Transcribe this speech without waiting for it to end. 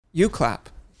You clap.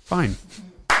 Fine.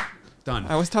 Done.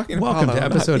 I was talking to Welcome Paulo, to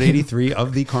episode not you. 83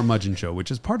 of the Carmudgeon Show,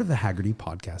 which is part of the Haggerty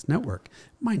Podcast Network.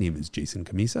 My name is Jason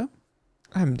Cammisa.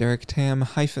 I'm Derek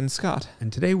Tam-Scott.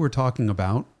 And today we're talking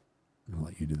about... I'll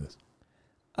let you do this.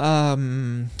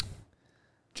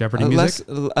 Jeopardy music?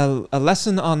 A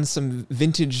lesson on some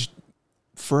vintage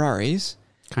Ferraris.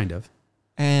 Kind of.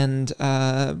 And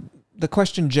the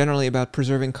question generally about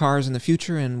preserving cars in the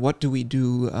future and what do we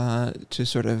do to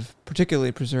sort of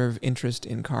particularly preserve interest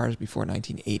in cars before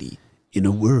 1980. In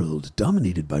a world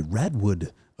dominated by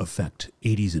RADwood effect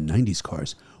 80s and 90s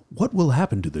cars, what will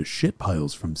happen to the shit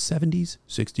piles from 70s,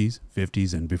 60s,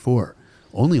 50s, and before?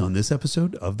 Only on this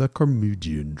episode of the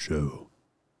Carmudgeon Show.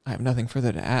 I have nothing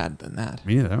further to add than that.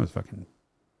 Me neither. That was fucking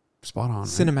spot on.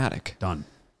 Cinematic. Right? Done.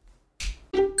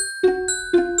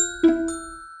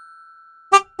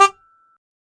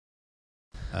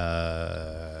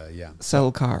 Yeah.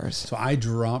 Sell cars. So I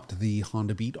dropped the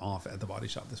Honda Beat off at the body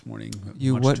shop this morning.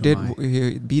 You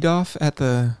beat off at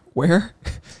the where?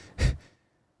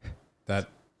 That.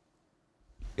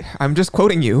 I'm just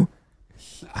quoting you.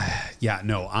 Yeah,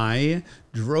 no, I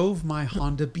drove my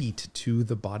Honda Beat to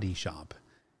the body shop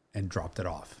and dropped it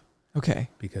off. Okay.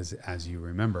 Because as you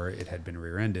remember, it had been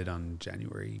rear-ended on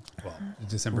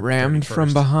December Rammed 31st.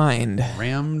 from behind.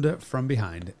 Rammed from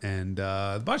behind. And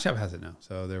the body shop has it now.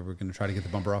 So we're going to try to get the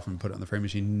bumper off and put it on the frame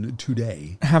machine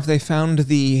today. Have they found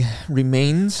the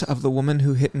remains of the woman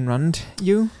who hit and run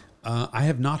you? I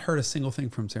have not heard a single thing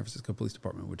from San Francisco Police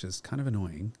Department, which is kind of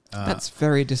annoying. That's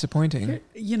very disappointing.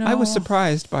 You know, I was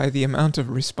surprised by the amount of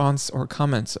response or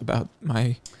comments about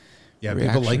my reaction.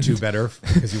 People liked you better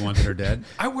because you wanted her dead.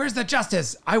 Where's the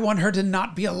justice? I want her to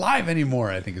not be alive anymore,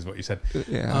 I think is what you said.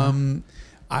 Yeah.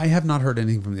 I have not heard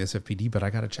anything from the SFPD, but I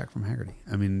got a check from Haggerty.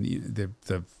 I mean,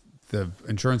 the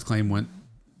insurance claim went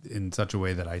in such a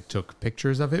way that I took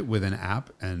pictures of it with an app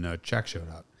and a check showed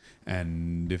up.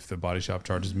 And if the body shop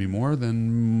charges me more,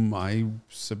 then I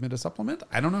submit a supplement.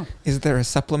 I don't know. Is there a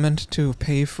supplement to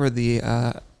pay for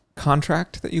the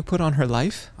contract that you put on her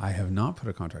life? I have not put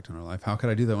a contract on her life. How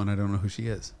could I do that when I don't know who she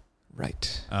is?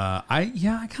 Right. I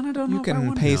kind of don't know. You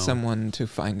can pay someone to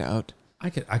find out.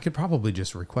 I could probably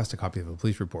just request a copy of the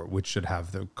police report, which should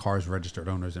have the car's registered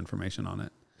owner's information on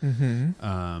it.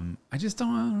 Mm-hmm. I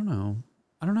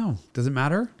don't know. Does it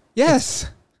matter?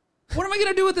 Yes. What am I going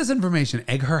to do with this information?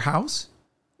 Egg her house?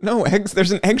 No, eggs.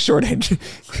 There's an egg shortage.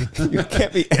 You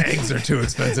can't be. Eggs are too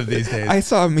expensive these days. I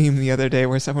saw a meme the other day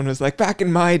where someone was like, back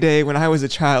in my day when I was a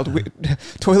child,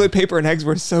 toilet paper and eggs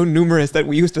were so numerous that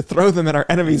we used to throw them at our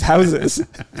enemies' houses. You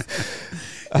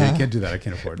can't do that. I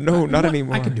can't afford it. No, not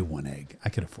anymore. I could do one egg. I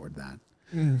could afford that.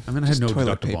 I mean, I had Just no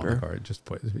toilet deductible on paper. the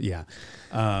card. Yeah.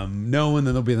 No, and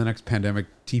then there'll be the next pandemic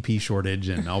TP shortage,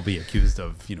 and I'll be accused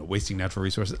of, wasting natural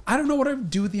resources. I don't know what I would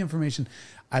do with the information.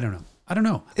 I don't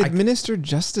know. Administer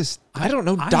justice. I don't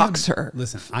know. Dox her.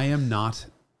 Listen, I am not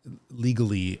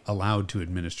legally allowed to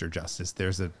administer justice.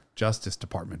 There's a Justice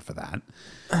Department for that.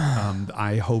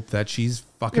 I hope that she's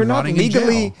fucking rotting in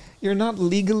jail. You're not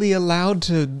legally allowed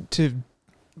to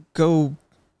go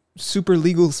super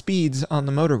legal speeds on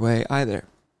the motorway either.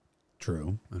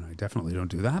 True, and I definitely don't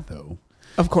do that though.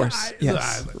 Of course,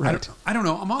 yes, right. I don't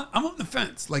know. I'm on the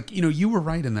fence. Like, you were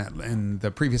right in the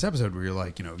previous episode where you're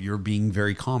like, you're being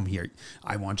very calm here.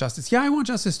 I want justice. Yeah, I want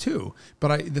justice too.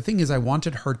 But the thing is, I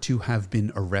wanted her to have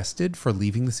been arrested for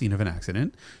leaving the scene of an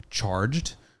accident,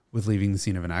 charged with leaving the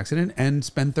scene of an accident, and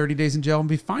spend 30 days in jail and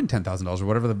be fined $10,000 or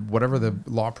whatever the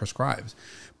law prescribes.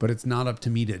 But it's not up to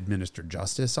me to administer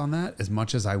justice on that as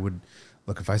much as I would.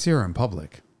 Look, if I see her in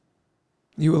public,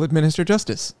 you will administer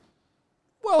justice.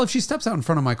 Well, if she steps out in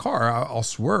front of my car, I'll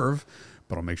swerve,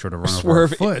 but I'll make sure to run over her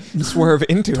foot. Swerve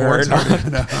into her.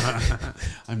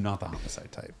 I'm not the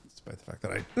homicide type, despite the fact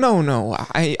that I... No.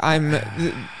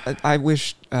 I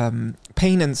wish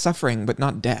pain and suffering, but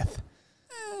not death.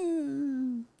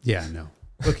 Yeah, no.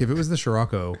 Look, if it was the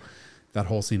Scirocco, that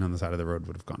whole scene on the side of the road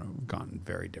would have gone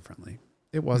very differently.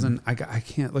 It wasn't. I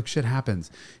can't. Look, shit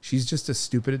happens. She's just a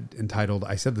stupid, entitled.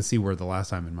 I said the C word the last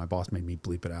time, and my boss made me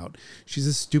bleep it out. She's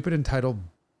a stupid, entitled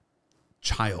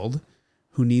child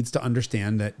who needs to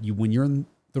understand that when you're in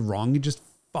the wrong, you just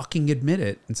fucking admit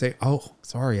it and say, "Oh,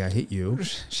 sorry, I hit you."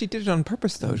 She did it on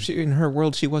purpose, though. In her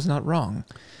world, she was not wrong.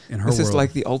 This is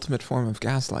like the ultimate form of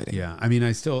gaslighting. Yeah, I mean,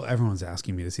 everyone's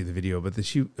asking me to see the video, but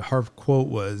her quote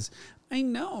was, I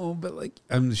know, but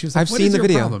she was like, I've seen the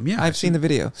video. Problem? Yeah, I've seen the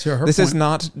video. So this is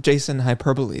not Jason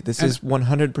hyperbole. This is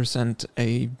 100%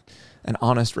 an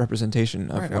honest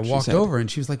representation of what she said. I walked over and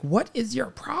she was like, "What is your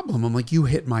problem?" I'm like, "You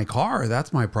hit my car.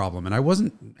 That's my problem." And I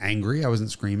wasn't angry. I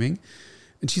wasn't screaming.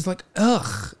 And she's like,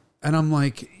 "Ugh." And I'm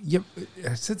like, yep.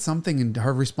 I said something, and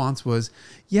her response was,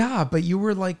 yeah, but you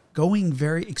were like going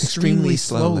very extremely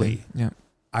slowly. Yeah.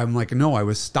 I'm like, no, I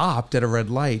was stopped at a red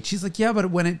light. She's like, yeah,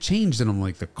 but when it changed, and I'm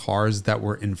like, the cars that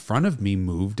were in front of me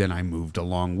moved, and I moved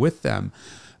along with them.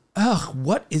 Ugh,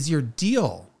 what is your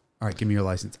deal? All right, give me your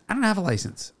license. I don't have a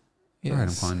license. Yes. All right,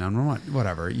 I'm calling 911.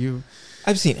 Whatever.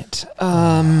 I've seen it.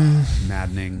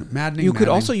 Maddening. You could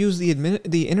also use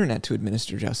the internet to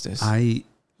administer justice. I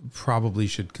probably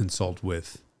should consult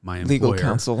with my employer. Legal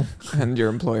counsel and your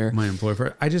employer. My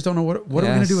employer. I just don't know what are we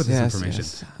going to do with this information.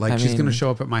 Yes. Like, she's going to show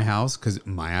up at my house because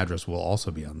my address will also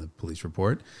be on the police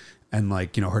report. And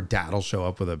like, her dad will show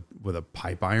up with a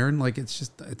pipe iron. Like,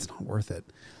 it's not worth it.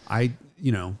 I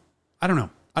don't know.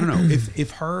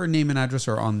 If her name and address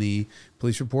are on the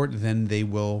police report, then they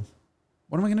will.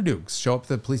 What am I going to do? Show up at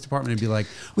the police department and be like,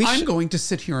 I'm going to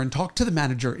sit here and talk to the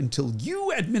manager until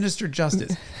you administer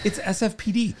justice. It's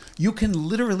SFPD. You can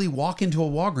literally walk into a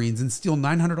Walgreens and steal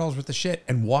 $900 worth of shit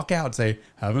and walk out and say,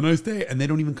 have a nice day. And they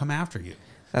don't even come after you.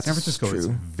 That's San Francisco true. is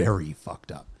very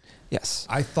fucked up. Yes.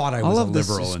 I thought I was a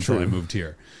liberal until I moved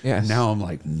here. Yes. And now I'm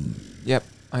like, Yep,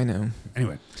 I know.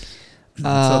 Anyway. So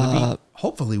the beat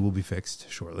hopefully will be fixed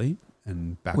shortly.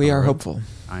 And back. We are hopeful.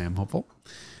 I am hopeful.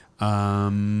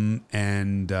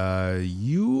 And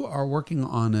you are working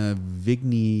on a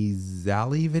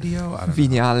Vignale video? I don't know.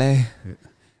 Vignale.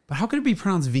 But how could it be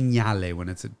pronounced Vignale when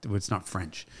it's not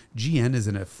French? GN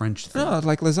isn't a French thing. Oh,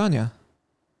 like lasagna.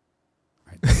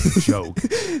 Right, that's a joke.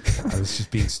 I was just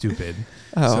being stupid.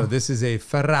 Oh. So this is a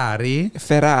Ferrari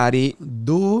 250.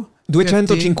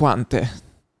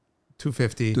 250.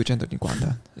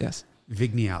 250, yes.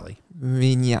 Vignale.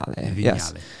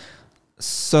 Yes.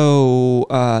 So,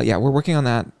 we're working on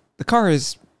that. The car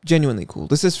is genuinely cool.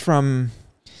 This is from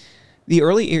the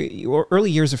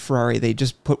early years of Ferrari. They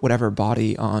just put whatever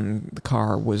body on the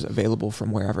car was available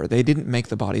from wherever. They didn't make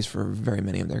the bodies for very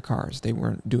many of their cars. They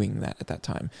weren't doing that at that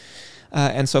time.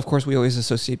 And so, of course, we always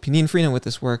associate Pininfarina with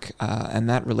this work, and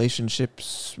that relationship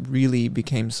really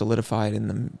became solidified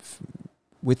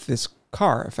with this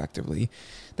car, effectively.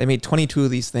 They made 22 of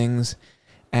these things,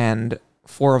 and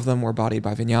 4 of them were bodied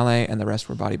by Vignale, and the rest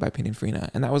were bodied by Pininfarina.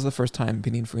 And that was the first time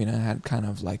Pininfarina had kind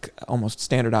of like almost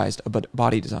standardized a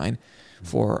body design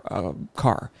for a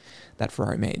car that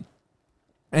Ferrari made.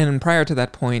 And prior to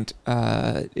that point,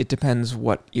 it depends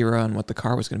what era and what the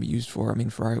car was going to be used for. I mean,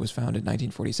 Ferrari was founded in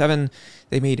 1947.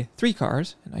 They made 3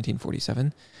 cars in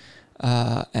 1947.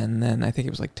 And then I think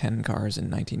it was like 10 cars in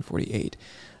 1948.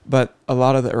 But a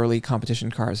lot of the early competition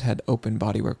cars had open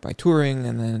bodywork by Touring,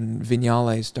 and then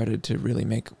Vignale started to really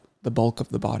make the bulk of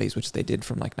the bodies, which they did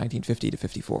from like 1950 to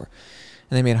 54.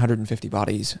 And they made 150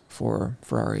 bodies for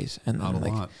Ferraris. And Not a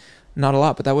lot. Not a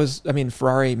lot, but that was, I mean,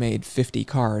 Ferrari made 50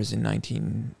 cars in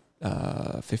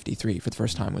 1953 for the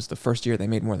first time. Was the first year they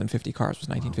made more than 50 cars was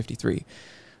 1953. Wow.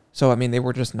 So, I mean, they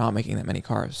were just not making that many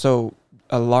cars. So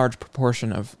a large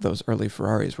proportion of those early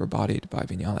Ferraris were bodied by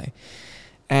Vignale.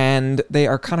 And they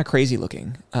are kind of crazy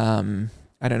looking. I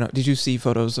don't know. Did you see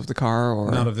photos of the car?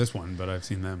 Or not of this one, but I've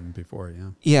seen them before, yeah.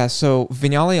 Yeah, so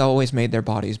Vignale always made their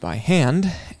bodies by hand,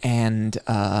 and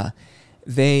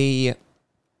they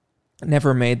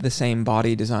never made the same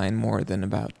body design more than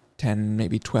about 10,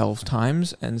 maybe 12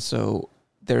 times. And so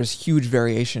there's huge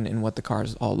variation in what the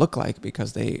cars all look like,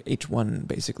 because each one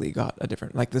basically got a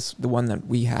different, like the one that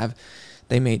we have,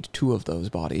 they made 2 of those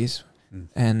bodies.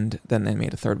 And then they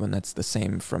made a third one that's the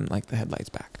same from like the headlights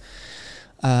back.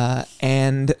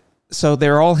 And so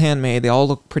they're all handmade. They all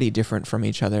look pretty different from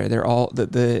each other. They're all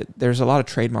there's a lot of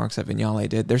trademarks that Vignale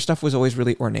did. Their stuff was always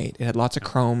really ornate. It had lots of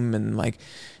chrome and like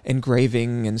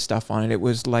engraving and stuff on it. It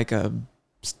was like a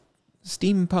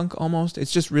steampunk almost.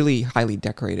 It's just really highly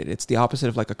decorated. It's the opposite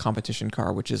of like a competition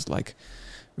car, which is like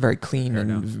very clean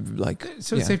and like.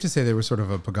 So it's safe to say they were sort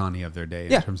of a Pagani of their day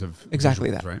in terms of exactly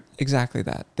visuals, that, right? Exactly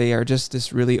that. They are just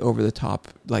this really over the top,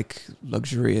 like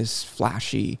luxurious,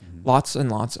 flashy, lots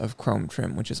and lots of chrome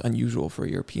trim, which is unusual for a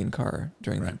European car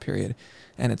during that period,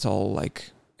 and it's all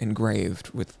like engraved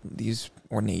with these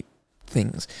ornate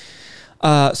things.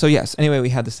 So yes. Anyway, we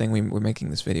had this thing. We're making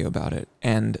this video about it,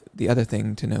 and the other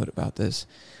thing to note about this.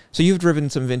 So you've driven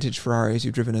some vintage Ferraris.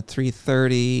 You've driven a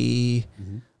 330.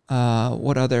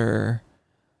 What other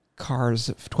cars,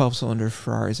 12-cylinder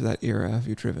Ferraris of that era have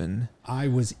you driven? I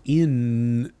was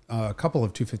in a couple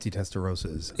of 250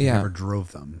 Testarossas. I never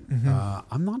drove them.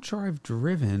 I'm not sure I've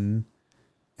driven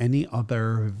any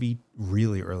other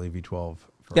really early V12 Ferraris.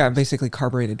 Yeah, basically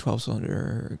carbureted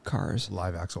 12-cylinder cars.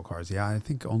 Live axle cars. Yeah, I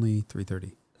think only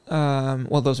 330.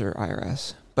 Well, those are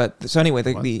IRS. But so anyway,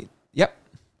 it's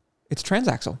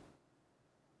transaxle.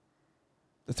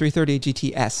 The 330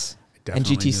 GTS. and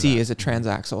GTC is a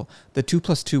transaxle. The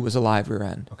 2+2 was a live rear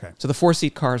end. Okay. So the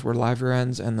 4-seat cars were live rear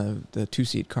ends, and the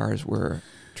 2-seat cars were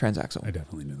transaxle. I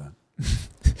definitely knew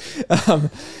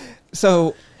that.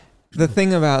 So the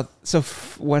thing about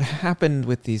what happened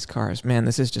with these cars, man,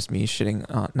 this is just me shitting,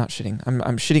 not shitting.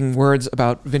 I'm shitting words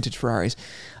about vintage Ferraris.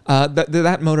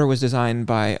 That motor was designed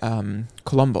by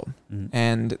Colombo,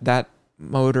 and that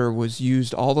motor was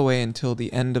used all the way until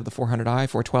the end of the 400i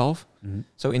 412,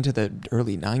 so into the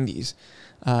early 90s.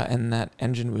 And that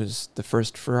engine was the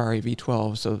first Ferrari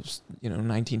V12, so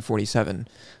 1947.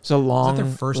 So long, was that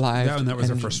their first lived that was engine.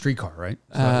 their first streetcar, right?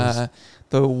 So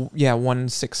The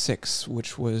 166,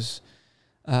 which was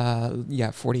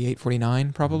 48,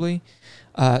 49 probably.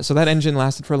 So that engine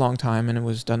lasted for a long time, and it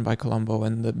was done by Colombo.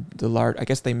 And the large, I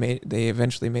guess they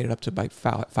eventually made it up to like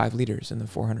 5 liters in the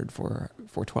 400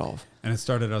 412. And it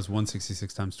started as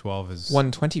 166 times 12 is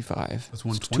 125. It's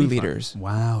 125. 2 liters.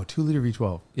 Wow, 2 liter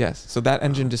V12. Yes. So that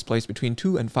engine displaced between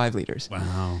 2 and 5 liters.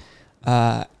 Wow.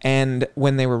 And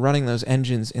when they were running those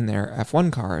engines in their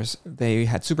F1 cars, they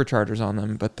had superchargers on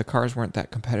them, but the cars weren't that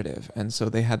competitive. And so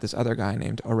they had this other guy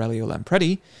named Aurelio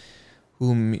Lampredi,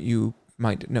 whom you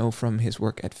might know from his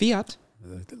work at Fiat.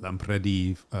 The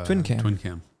Lampredi twin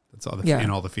cam. That's all the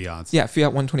and all the Fiats. Yeah, Fiat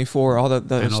 124, all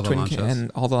those all twin cam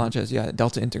and all the Lancias. Yeah,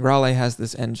 Delta Integrale has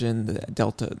this engine, the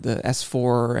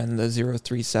S4 and the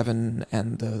 037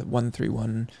 and the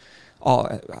 131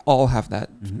 all have that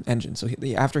engine. So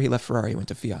after he left Ferrari, he went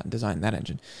to Fiat and designed that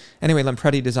engine. Anyway,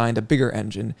 Lampredi designed a bigger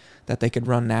engine that they could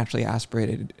run naturally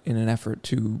aspirated in an effort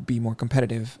to be more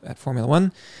competitive at Formula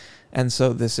One. And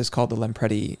so this is called the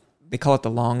Lampredi. They call it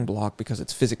the long block because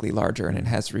it's physically larger and it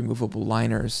has removable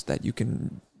liners that you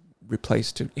can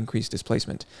replace to increase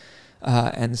displacement.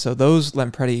 And so those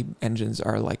Lampredi engines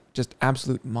are like just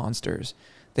absolute monsters.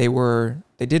 They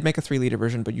did make a 3-liter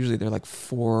version, but usually they're like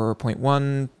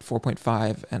 4.1,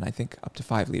 4.5, and I think up to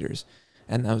 5 liters.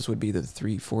 And those would be the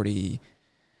 340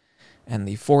 and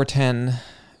the 410,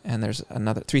 and there's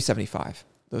another 375.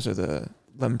 Those are the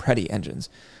Lampredi engines.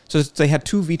 So they had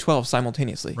 2 V12s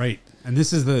simultaneously. Right. And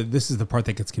this is the part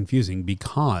that gets confusing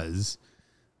because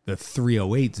the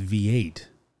 308's V8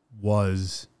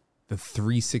 was the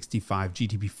 365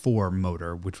 GTB4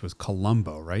 motor, which was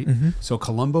Colombo, right? So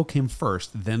Colombo came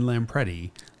first, then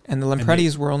Lampredi. And the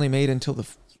Lampredis were only made until the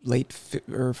late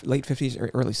 50s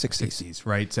or early 60s.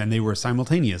 Right? And they were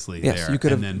simultaneously there. Yes, you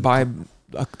could have buy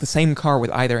the same car with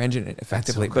either engine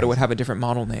effectively, but it would have a different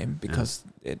model name because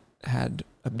it had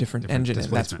a different engine,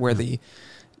 and that's where the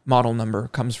model number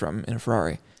comes from in a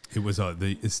Ferrari. It was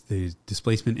the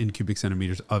displacement in cubic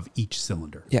centimeters of each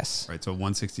cylinder. Yes. Right, so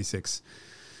 166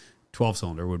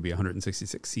 12-cylinder would be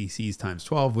 166 cc's times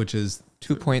 12, which is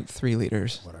 2.3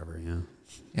 liters. Whatever,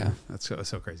 Yeah. That's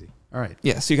so crazy. All right.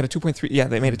 Yeah, so you got a 2.3. Yeah,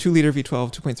 they made a 2-liter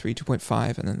V12, 2.3,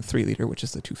 2.5, and then the 3-liter, which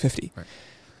is the 250. Right.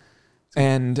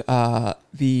 And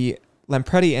the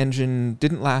Lampredi engine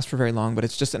didn't last for very long, but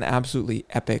it's just an absolutely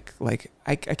epic, like,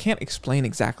 I can't explain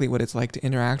exactly what it's like to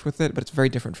interact with it, but it's very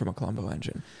different from a Colombo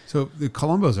engine. So the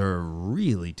Colombos are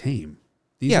really tame.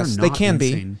 Yes, they can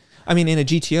be. I mean, in a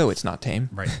GTO, it's not tame.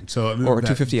 Right. So or a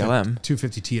 250 LM.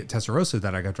 250T at Testarossa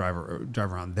that I got drive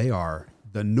around,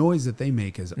 the noise that they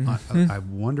make is, I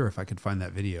wonder if I could find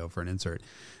that video for an insert.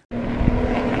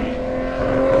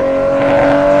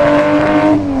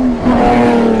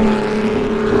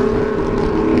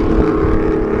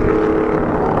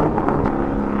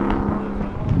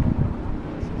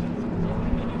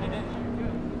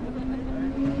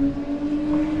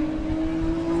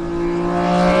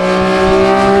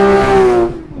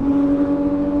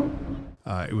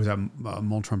 It was at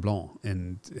Mont Tremblant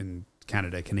in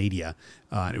Canada.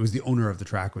 It was the owner of the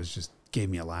track just gave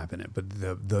me a lap in it. But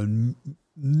the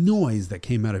noise that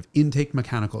came out of intake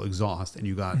mechanical exhaust, and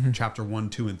you got chapter 1,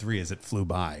 2, and 3 as it flew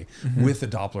by with the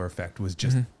Doppler effect was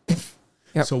just.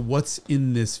 Yep. So what's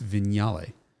in this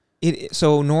Vignale?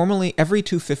 So normally every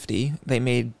 250, they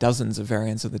made dozens of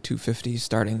variants of the 250,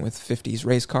 starting with 50s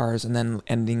race cars and then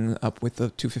ending up with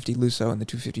the 250 Lusso and the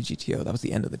 250 GTO. That was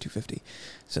the end of the 250.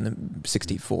 It's in the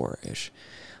 64-ish.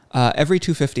 Every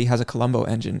 250 has a Colombo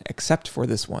engine except for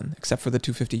this one, except for the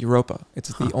 250 Europa. It's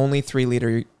the only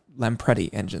 3-liter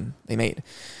Lampredi engine they made.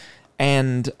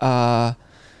 And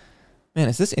man,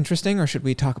 is this interesting, or should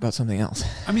we talk about something else?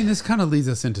 I mean, this kind of leads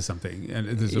us into something.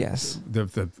 And yes.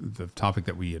 The topic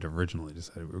that we had originally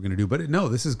decided we were going to do. But no,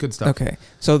 this is good stuff. Okay.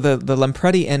 So the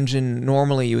Lampredi engine,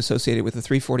 normally you associate it with the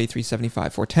 340,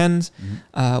 375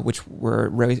 410s, which were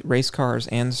race cars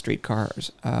and street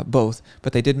cars, both.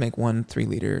 But they did make one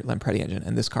 3-liter Lampredi engine,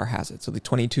 and this car has it. So the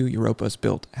 22 Europas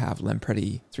built have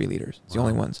Lampredi 3 liters. It's the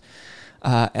only ones.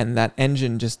 And that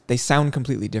engine they sound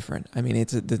completely different. I mean,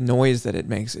 it's the noise that it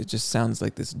makes. It just sounds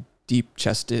like this deep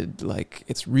chested, like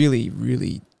it's really,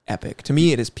 really epic. To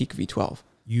me, it is peak V12.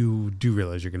 You do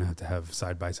realize you're going to have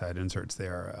side-by-side inserts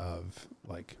there of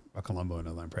like a Colombo and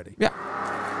a Lampredi. Yeah.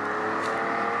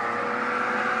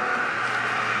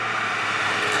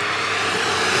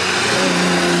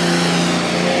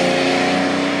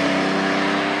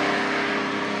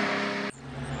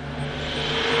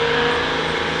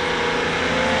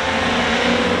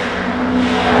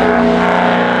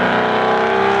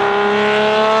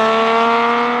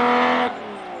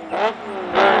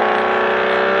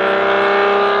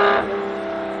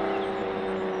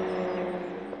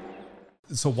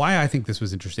 So why I think this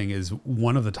was interesting is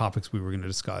one of the topics we were going to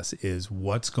discuss is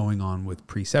what's going on with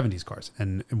pre-70s cars.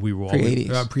 And we were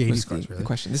pre-80s. Pre-80s cars, really. The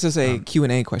question. This is a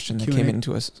Q&A question that came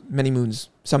into us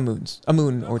a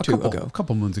moon or two ago. A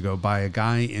couple moons ago by a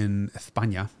guy in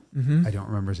España. Mm-hmm. I don't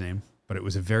remember his name, but it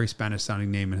was a very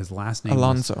Spanish-sounding name, and his last name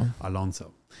was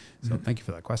Alonso. So thank you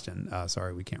for that question.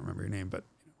 Sorry, we can't remember your name, but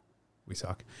we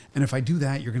suck. And if I do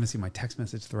that, you're going to see my text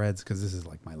message threads because this is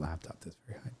like my laptop, this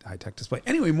very high-tech display.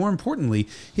 Anyway, more importantly,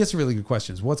 he has some really good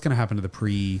questions. What's going to happen to the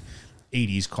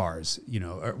pre-80s cars?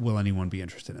 Will anyone be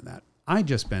interested in that? I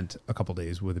just spent a couple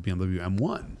days with a BMW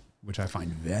M1, which I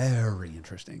find very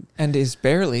interesting. And is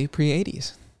barely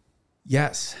pre-80s.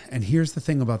 Yes. And here's the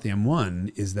thing about the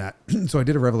M1 is that, so I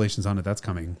did a Revelations on it. That's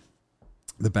coming.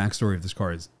 The backstory of this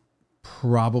car is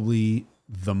probably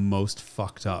the most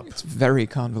fucked up. It's very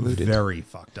convoluted. Very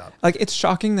fucked up. Like, it's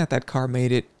shocking that car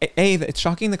made it. A, it's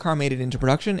shocking the car made it into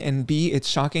production, and B, it's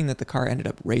shocking that the car ended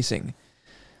up racing.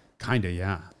 Kind of,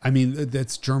 yeah. I mean,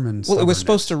 that's German. Well, it was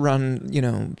supposed to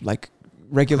run, like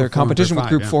regular competition with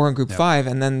Group 4 and Group 5,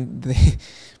 and then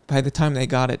by the time they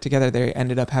got it together, they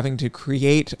ended up having to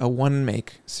create a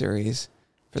one-make series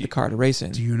for the car to race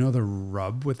in. Do you know the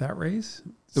rub with that race?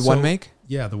 The one-make?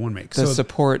 Yeah, the one-make. The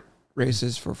support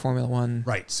races for Formula One.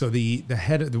 Right. So the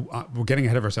head of we're getting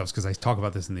ahead of ourselves because I talk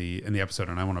about this in the episode,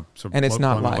 and I want to sort of and it's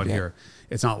not live yet. Here.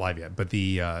 It's not live yet, but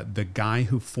the guy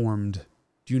who formed.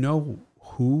 Do you know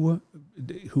who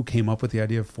came up with the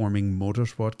idea of forming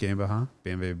Motorsport GmbH,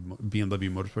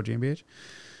 BMW Motorsport GmbH?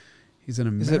 He's an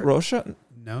American. Is it Rocha?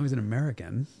 No, he's an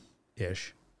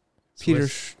American-ish. Peter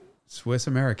Swiss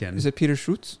American. Is it Peter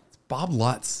Schutz? It's Bob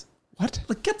Lutz. What?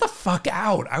 Like, get the fuck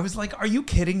out. I was like, are you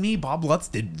kidding me? Bob Lutz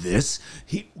did this?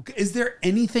 Is there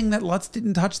anything that Lutz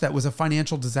didn't touch that was a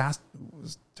financial disaster?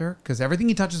 Because everything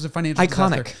he touches is a financial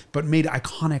disaster. But made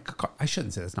iconic. I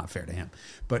shouldn't say that's not fair to him.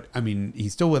 But, I mean,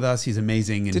 he's still with us. He's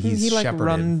amazing. And didn't he shepherded.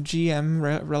 Run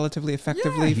GM relatively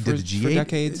effectively for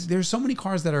decades? There's so many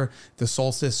cars that are the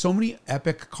Solstice. So many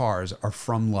epic cars are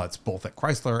from Lutz, both at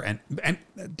Chrysler and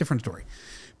different story.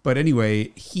 But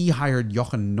anyway, he hired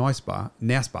Jochen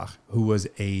Nersbach, who was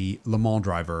a Le Mans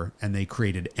driver, and they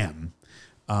created M.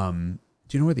 Do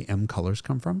you know where the M colors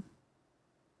come from?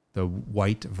 The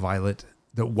white, violet,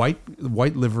 the white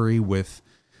livery with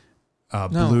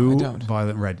blue, violet,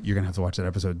 and red. You're going to have to watch that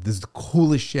episode. This is the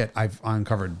coolest shit I've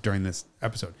uncovered during this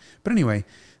episode. But anyway,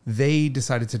 they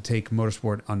decided to take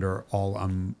motorsport under all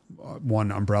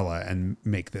one umbrella and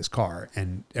make this car,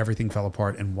 and everything fell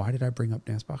apart. And why did I bring up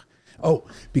Nersbach? Oh,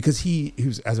 because he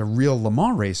was, as a real Le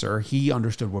Mans racer, he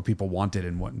understood what people wanted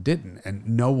and what didn't, and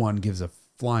no one gives a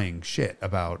flying shit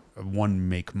about a one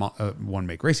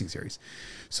make racing series.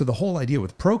 So the whole idea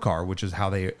with Pro Car, which is how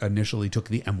they initially took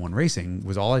the M1 racing,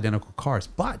 was all identical cars,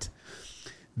 but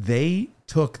they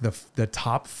took the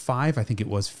top 5, I think it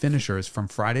was, finishers from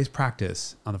Friday's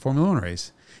practice on the Formula One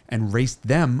race and raced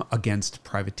them against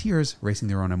privateers racing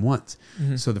their own M1s.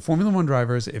 Mm-hmm. So the Formula One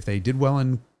drivers, if they did well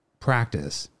in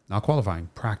practice, not qualifying,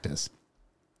 practice,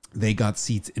 they got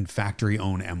seats in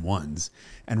factory-owned M1s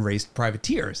and raced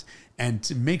privateers. And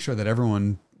to make sure that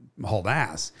everyone hauled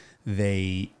ass,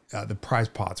 the prize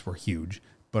pots were huge.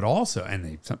 But also,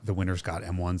 and the winners got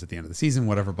M1s at the end of the season,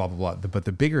 whatever, blah, blah, blah. But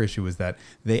the bigger issue was that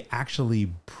they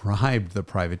actually bribed the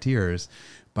privateers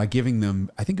by giving them,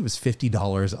 I think it was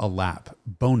 $50 a lap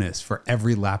bonus for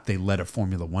every lap they led a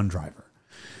Formula One driver.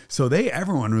 So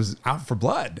everyone was out for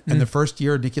blood. And the first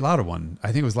year, Niki Lauda won. I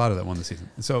think it was Lauda that won the season.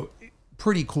 So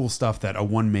pretty cool stuff that a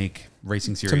one-make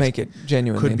racing series to make it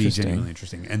genuinely could be genuinely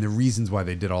interesting. And the reasons why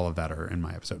they did all of that are in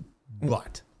my episode.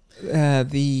 But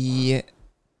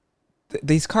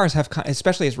these cars have,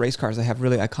 especially as race cars, they have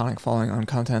really iconic following on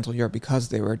continental Europe because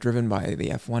they were driven by the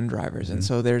F1 drivers. Mm-hmm. And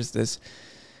so there's this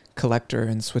collector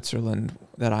in Switzerland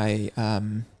that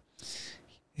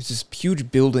it's this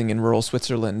huge building in rural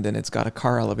Switzerland, and it's got a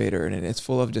car elevator, and it's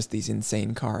full of just these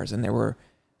insane cars. And I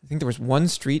think there was one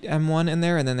street M1 in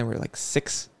there, and then there were like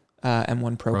 6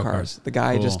 M1 Pro cars. The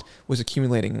guy just was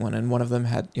accumulating one, and one of them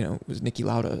had, was Niki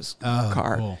Lauda's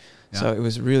car. Cool. Yeah. So it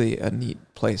was really a neat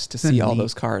place to see all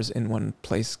those cars in one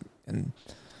place and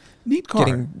neat car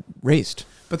getting raced.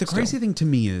 But the crazy thing to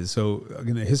me is, so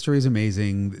again, the history is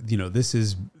amazing. This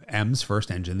is M's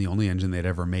first engine. The only engine they'd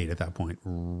ever made at that point,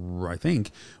 I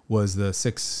think, was the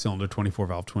 6-cylinder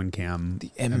 24-valve twin cam,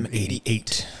 the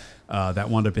M88. That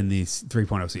wound up in the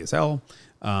 3.0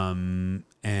 CSL.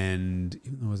 And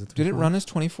even though was it did it run as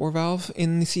 24-valve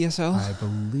in the CSL? I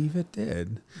believe it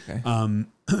did. Okay.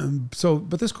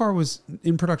 But this car was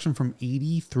in production from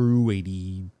 80 through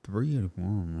 83. I can't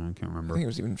remember. I think it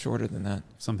was even shorter than that.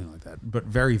 Something like that. But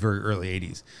very, very early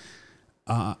 80s.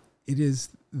 It is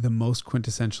the most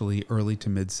quintessentially early to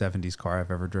mid 70s car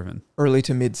I've ever driven. Early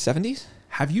to mid 70s?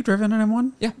 Have you driven an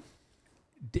M1? Yeah.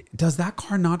 Does that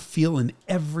car not feel in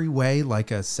every way like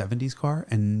a 70s car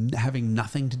and having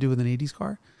nothing to do with an 80s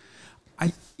car?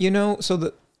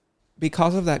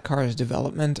 Because of that car's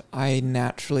development, I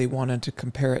naturally wanted to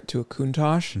compare it to a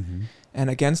Countach. Mm-hmm. And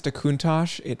against a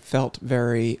Countach, it felt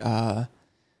very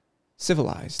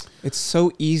civilized. It's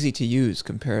so easy to use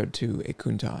compared to a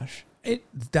Countach.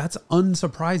 That's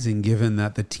unsurprising given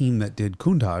that the team that did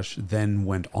Countach then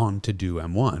went on to do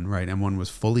M1, right? M1 was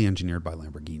fully engineered by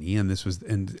Lamborghini, and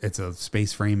it's a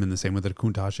space frame in the same way that a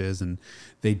Countach is, and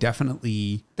they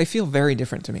feel very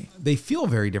different to me. They feel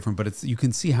very different, but you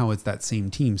can see how it's that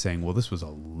same team saying, well, this was a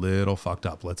little fucked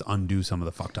up. Let's undo some of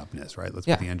the fucked upness, right? Let's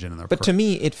put the engine in there. But to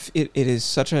me, it is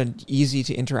such an easy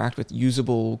to interact with,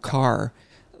 usable car.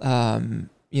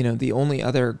 The only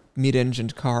other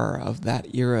mid-engined car of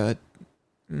that era.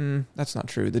 That's not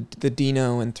true. The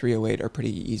Dino and 308 are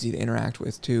pretty easy to interact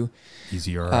with too.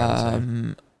 Easier.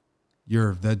 That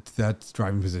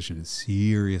driving position is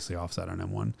seriously offset on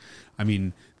M1. I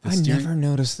mean, I never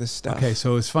noticed this stuff. Okay,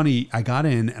 so it's funny. I got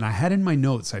in and I had in my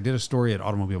notes. I did a story at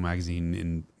Automobile Magazine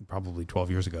in probably 12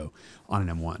 years ago on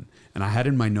an M1, and I had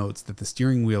in my notes that the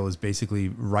steering wheel is basically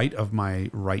right of my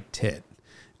right tit,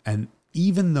 and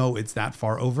even though it's that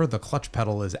far over, the clutch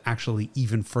pedal is actually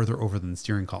even further over than the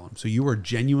steering column. So you are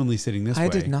genuinely sitting this way. I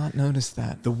did not notice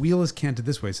that. The wheel is canted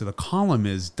this way. So the column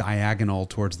is diagonal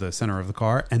towards the center of the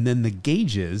car. And then the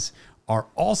gauges are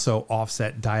also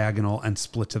offset diagonal and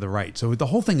split to the right. So the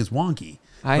whole thing is wonky.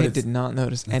 I did not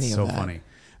notice any of that. It's so funny.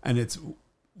 And it's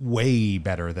way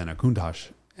better than a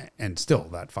Countach, and still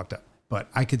that fucked up. But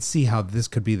I could see how this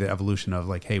could be the evolution of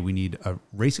like, hey, we need a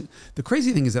racing. The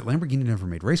crazy thing is that Lamborghini never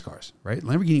made race cars, right?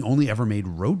 Lamborghini only ever made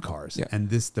road cars. Yeah. And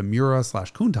the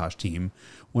Miura/Countach team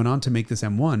went on to make this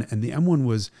M1. And the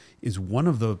M1 is one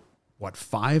of the,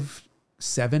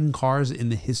 5-7 cars in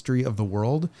the history of the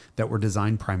world that were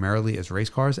designed primarily as race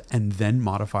cars and then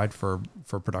modified for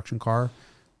production car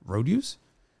road use.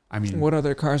 I mean, what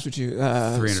other cars would you...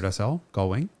 300 SL,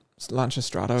 Gullwing. Lancia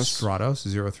Stratos.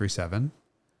 037.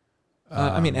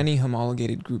 Any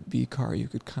homologated Group B car, you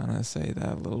could kind of say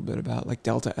that a little bit about, like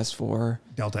Delta S4.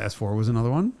 Alta S4 was another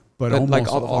one, but almost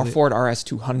like all Ford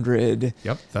RS200.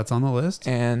 Yep, that's on the list.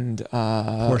 And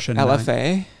Porsche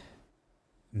LFA. 9.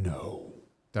 No,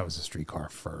 that was a street car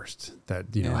first. That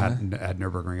had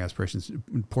Nürburgring aspirations.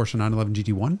 Porsche 911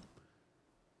 GT1.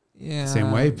 Yeah,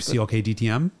 same way. CLK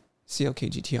DTM.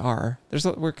 CLK GTR.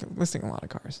 We're listing a lot of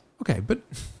cars. Okay, but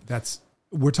that's.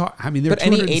 We're talking. I mean, but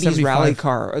any '80s rally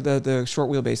car, or the short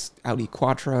wheelbase Audi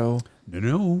Quattro.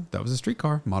 No, that was a street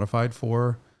car modified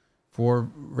for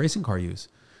racing car use.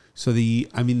 So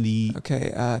 205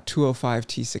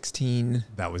 T16.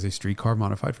 That was a street car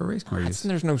modified for race car use.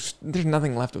 There's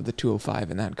nothing left of the 205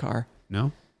 in that car.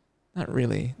 No, not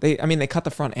really. They cut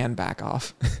the front and back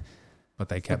off. But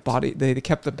they kept the body. They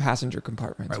kept the passenger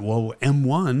compartment. Right. Well,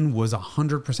 M1 was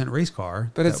 100% race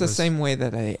car. But it's the same way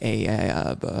that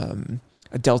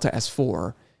a Delta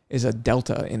S4 is a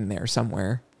Delta in there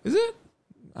somewhere. Is it?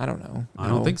 I don't know. I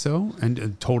don't think so. And a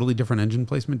totally different engine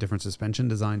placement, different suspension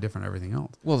design, different everything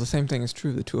else. Well, the same thing is true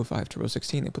of the 205 Turbo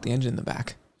 16. They put the engine in the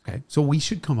back. Okay. So we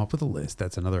should come up with a list.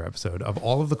 That's another episode of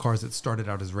all of the cars that started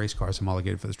out as race cars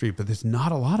homologated for the street, but there's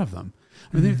not a lot of them.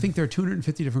 I mean, I think there are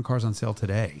 250 different cars on sale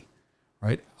today.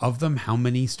 Right? Of them, how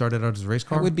many started out as a race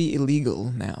car? That would be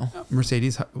illegal now.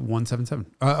 Mercedes 177.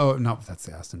 No, that's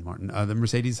the Aston Martin. The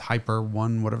Mercedes Hyper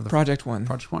 1, whatever. Project 1.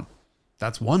 Project 1.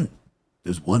 That's one.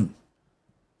 There's one.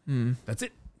 That's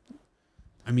it.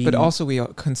 I mean... But also we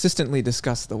consistently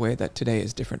discuss the way that today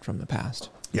is different from the past.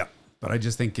 Yeah. But I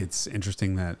just think it's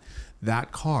interesting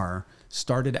that car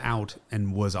started out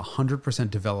and was 100%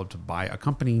 developed by a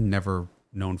company never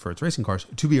known for its racing cars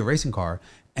to be a racing car.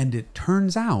 And it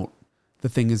turns out the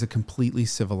thing is a completely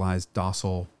civilized,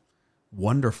 docile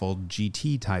wonderful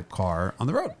GT type car on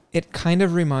the road. It kind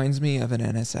of reminds me of an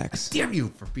NSX. Damn you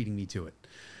for beating me to it.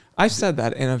 I've said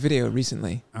that in a video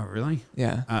recently. Oh, really?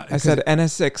 Yeah. I said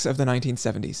NSX of the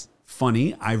 1970s.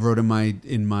 Funny, I wrote in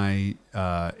my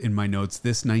notes,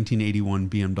 this 1981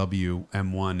 BMW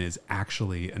M1 is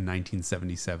actually a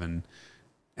 1977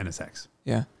 NSX.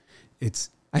 Yeah.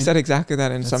 I said exactly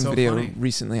that in some video funny.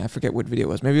 Recently. I forget what video it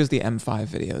was. Maybe it was the M5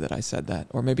 video that I said that.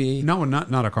 Or maybe... No,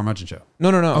 not a Carmudgeon show. No.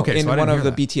 Okay, in so one of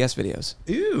the BTS videos.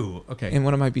 Ew. Okay. In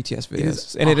one of my BTS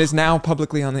videos. It is now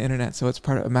publicly on the internet, so it's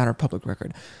a matter of public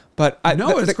record. But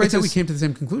it's great that we came to the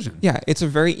same conclusion. Yeah, it's a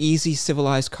very easy,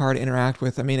 civilized car to interact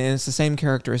with. I mean, and it's the same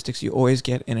characteristics you always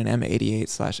get in an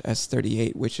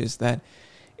M88/S38, which is that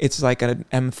it's like an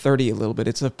M30 a little bit.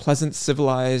 It's a pleasant,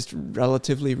 civilized,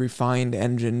 relatively refined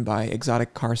engine by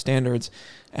exotic car standards,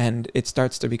 and it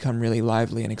starts to become really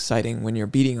lively and exciting when you're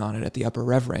beating on it at the upper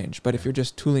rev range. But if you're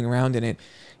just tooling around in it,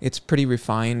 it's pretty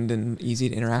refined and easy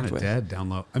to interact with. Dead down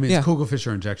low. I mean, it's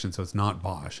Kugelfischer injection, so it's not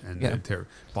Bosch, and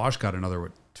Bosch got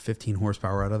another 15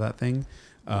 horsepower out of that thing.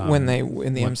 In the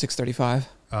M635.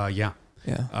 Yeah.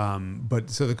 Yeah.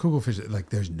 But so the Kugelfish, like,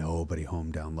 there's nobody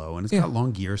home down low, and it's got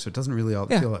long gear, so it doesn't really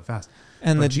feel that fast.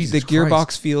 And the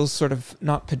gearbox feels sort of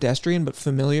not pedestrian, but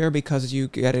familiar because you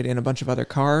get it in a bunch of other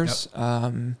cars.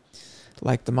 Yep.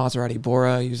 Like the Maserati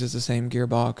Bora uses the same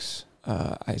gearbox.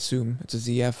 I assume it's a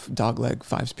ZF dogleg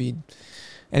 5-speed.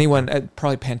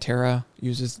 Probably Pantera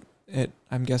uses it,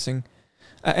 I'm guessing.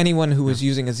 Anyone who was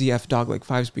using a ZF dogleg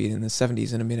 5-speed in the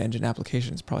 70s in a mid-engine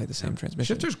application is probably the same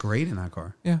transmission. Shifter's great in that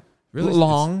car. Yeah. Really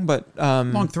long, but...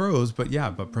 long throws,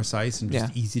 but precise and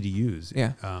just easy to use.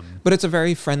 Yeah. But it's a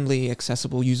very friendly,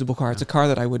 accessible, usable car. It's a car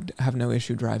that I would have no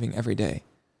issue driving every day.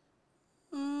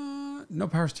 No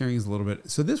power steering is a little bit...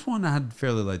 So this one had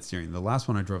fairly light steering. The last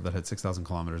one I drove that had 6,000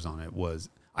 kilometers on it was...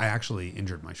 I actually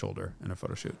injured my shoulder in a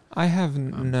photo shoot. I have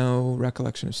no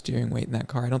recollection of steering weight in that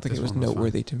car. I don't think it was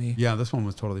noteworthy to me. Yeah, this one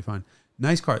was totally fine.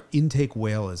 Nice car. Intake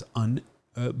whale is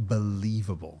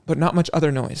unbelievable. But not much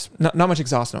other noise. Not much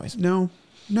exhaust noise.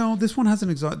 No, this one has an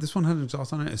exhaust. This one had an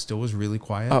exhaust on it. It still was really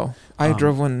quiet. Oh, I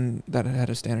drove one that had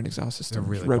a standard exhaust system.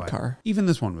 Really road quiet. Car. Even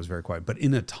this one was very quiet. But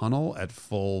in a tunnel at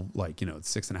full,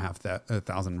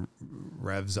 6,500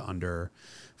 revs under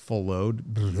full load,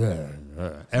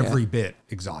 every bit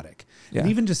exotic. Yeah. And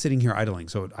even just sitting here idling.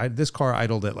 So this car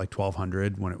idled at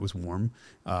 1,200 when it was warm,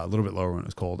 a little bit lower when it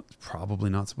was cold. It's probably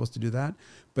not supposed to do that.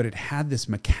 But it had this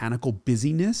mechanical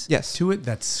busyness to it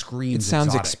that screams It sounds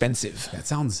exotic. Expensive. That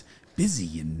sounds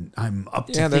busy, and I'm up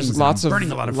to there's things. Lots I'm of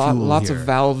burning a lot of fuel lots here. of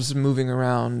valves moving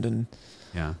around, and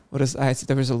there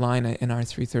was a line in our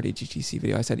 330 GTC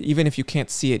video. I said, even if you can't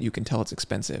see it, you can tell it's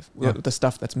expensive. The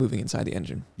stuff that's moving inside the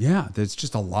engine. Yeah, there's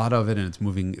just a lot of it, and it's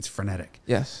moving. It's frenetic.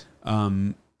 Yes.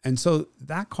 And so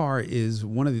that car is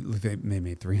one of they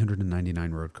made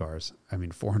 399 road cars. I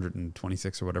mean,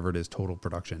 426 or whatever it is total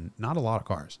production. Not a lot of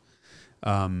cars.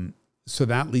 So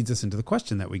that leads us into the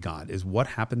question that we got is what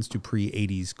happens to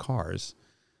pre-80s cars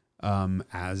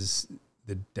as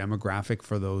the demographic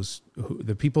for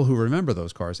the people who remember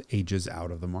those cars ages out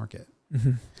of the market.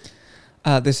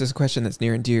 Mm-hmm. This is a question that's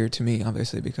near and dear to me,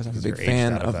 obviously, because I'm a big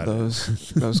fan of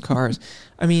those cars.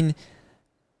 I mean,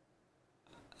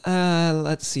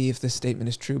 let's see if this statement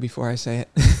is true before I say it.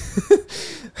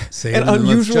 Say it and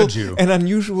let's judge you. An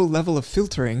unusual level of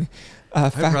filtering.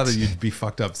 I'd rather you'd be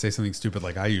fucked up, say something stupid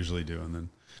like I usually do, and then...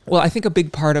 Well, I think a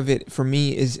big part of it for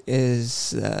me is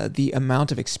the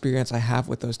amount of experience I have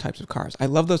with those types of cars. I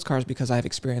love those cars because I've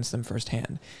experienced them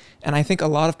firsthand. And I think a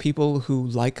lot of people who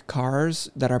like cars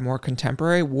that are more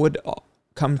contemporary would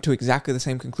come to exactly the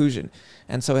same conclusion.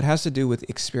 And so it has to do with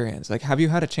experience. Like, have you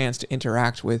had a chance to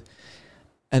interact with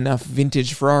enough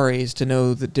vintage Ferraris to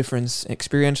know the difference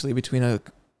experientially between a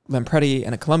Lampredi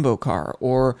and a Colombo car,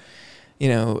 or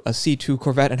a C2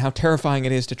 Corvette, and how terrifying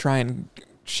it is to try and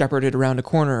shepherd it around a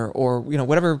corner, or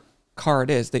whatever car it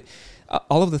is?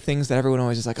 All of the things that everyone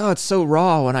always is like, oh, it's so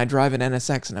raw when I drive an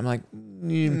NSX, and I'm like,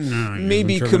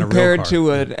 maybe compared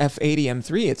to an F80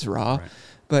 M3 it's raw, right.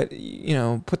 But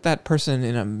put that person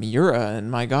in a Miura, and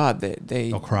my God,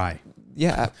 they'll cry.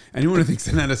 Yeah, anyone who thinks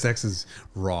an NSX is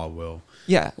raw will.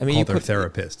 Yeah, I mean, call their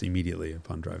therapist immediately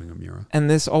upon driving a Miura. And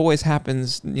this always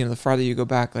happens, the farther you go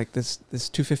back. Like this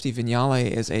 250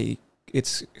 Vignale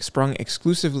it's sprung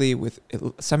exclusively with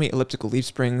semi-elliptical leaf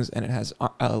springs, and it has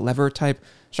lever-type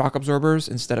shock absorbers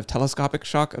instead of telescopic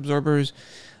shock absorbers.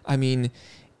 I mean,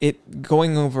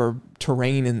 going over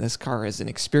terrain in this car is an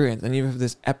experience, and you have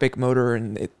this epic motor,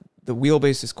 and the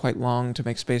wheelbase is quite long to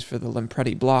make space for the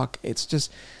Lampredi block. It's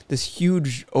just this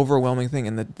huge, overwhelming thing.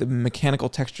 And the mechanical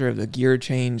texture of the gear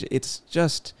change, it's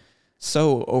just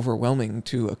so overwhelming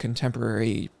to a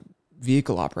contemporary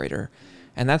vehicle operator.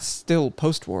 And that's still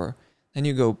post-war. Then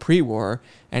you go pre-war,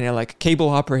 and you're like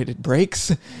cable-operated brakes,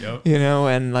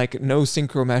 and like no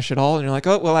synchro mesh at all. And you're like,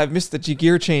 oh, well, I've missed the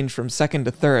gear change from second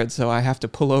to third, so I have to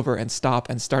pull over and stop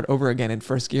and start over again in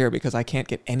first gear because I can't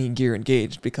get any gear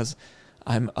engaged because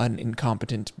I'm an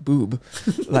incompetent boob.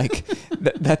 Like,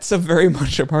 that's a very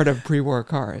much a part of pre-war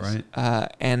cars. Right.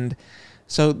 And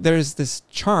so there's this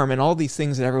charm and all these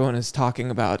things that everyone is talking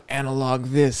about, analog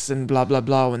this and blah, blah,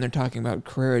 blah, when they're talking about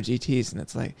Carrera GTs, and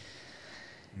it's like,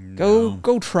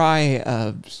 Go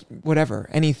try whatever,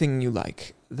 anything you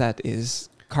like that is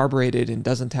carbureted and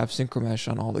doesn't have synchro mesh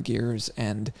on all the gears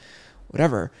and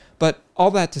whatever. But all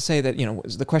that to say that,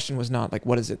 the question was not like,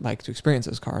 what is it like to experience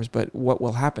those cars, but what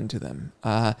will happen to them?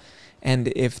 And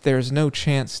if there's no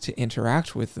chance to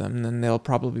interact with them, then they'll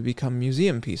probably become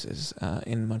museum pieces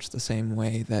in much the same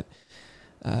way that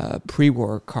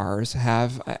pre-war cars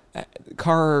have.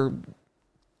 Car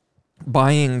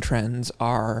buying trends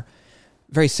are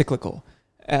very cyclical.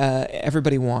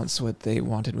 Everybody wants what they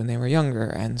wanted when they were younger.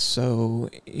 And so,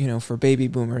 for baby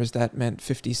boomers, that meant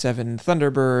 57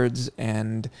 Thunderbirds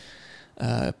and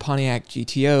Pontiac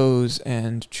GTOs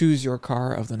and choose your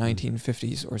car of the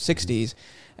 1950s or 60s.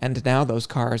 And now those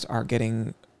cars are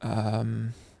getting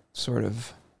sort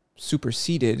of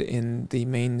superseded in the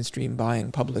mainstream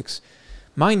buying public's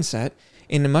mindset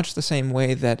in much the same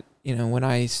way that, when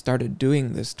I started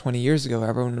doing this 20 years ago,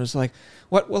 everyone was like,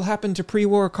 what will happen to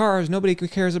pre-war cars? Nobody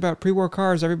cares about pre-war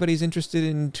cars. Everybody's interested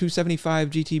in 275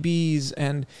 GTBs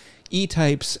and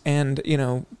E-types and,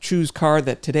 choose car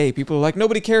that today people are like,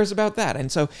 nobody cares about that.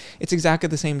 And so it's exactly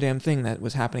the same damn thing that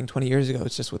was happening 20 years ago.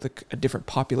 It's just with a different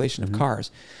population of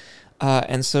cars.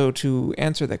 And so to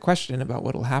answer that question about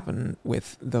what will happen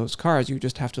with those cars, you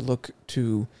just have to look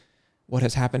to what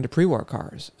has happened to pre-war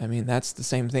cars. I mean, that's the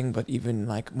same thing, but even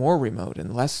like more remote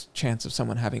and less chance of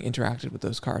someone having interacted with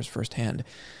those cars firsthand.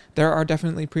 There are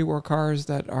definitely pre-war cars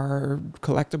that are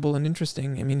collectible and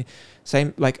interesting. I mean,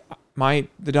 same like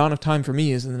the dawn of time for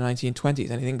me is in the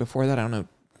 1920s. Anything before that, I don't know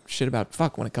shit about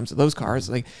fuck when it comes to those cars.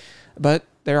 Like, but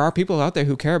there are people out there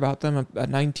who care about them. A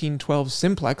 1912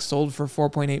 Simplex sold for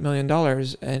 $4.8 million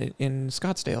in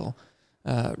Scottsdale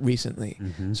recently.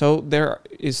 So there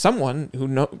is someone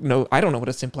who I don't know what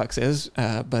a Simplex is,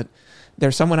 but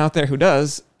there's someone out there who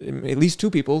does, at least two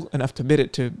people enough to bid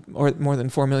it to or more than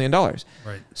 $4 million.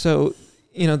 Right. So,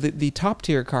 the top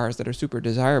tier cars that are super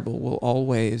desirable will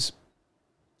always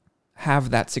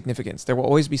have that significance. There will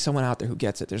always be someone out there who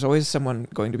gets it. There's always someone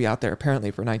going to be out there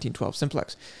apparently for 1912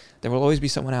 Simplex. There will always be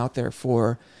someone out there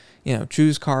for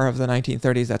choose car of the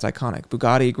 1930s that's iconic.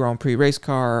 Bugatti Grand Prix race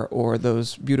car, or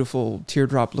those beautiful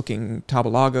teardrop-looking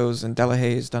Tabalagos and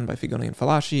Delahaye's done by Figoni and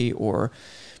Falaschi, or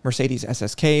Mercedes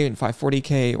SSK and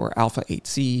 540K, or Alpha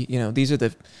 8C. These are the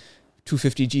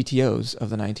 250 GTOs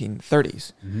of the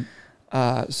 1930s.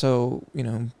 So,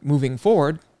 moving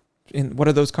forward, what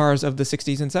are those cars of the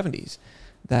 60s and 70s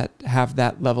that have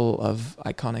that level of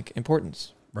iconic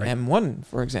importance? Right. M1,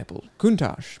 for example,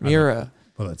 Countach, Miura.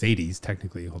 Well, it's 80s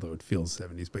technically, although it feels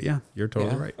 70s. But yeah, you're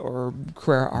totally right. Or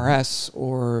Carrera RS,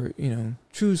 or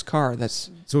choose car. That's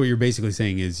so. What you're basically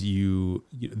saying is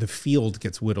the field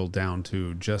gets whittled down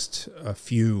to just a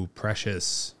few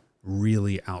precious,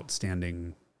 really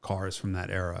outstanding cars from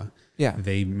that era. Yeah,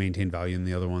 they maintain value, and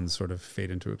the other ones sort of fade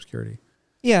into obscurity.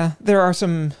 Yeah, there are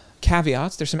some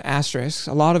caveats. There's some asterisks.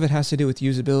 A lot of it has to do with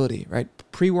usability, right?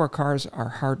 Pre-war cars are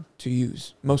hard to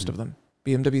use, most of them.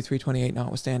 BMW 328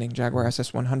 notwithstanding, Jaguar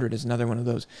SS100 is another one of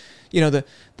those. The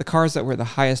cars that were the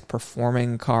highest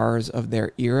performing cars of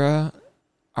their era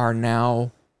are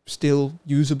now still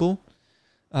usable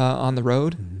on the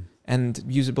road. And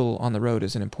usable on the road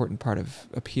is an important part of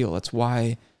appeal. That's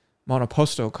why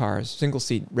monoposto cars,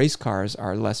 single-seat race cars,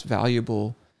 are less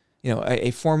valuable.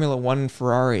 A Formula One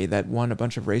Ferrari that won a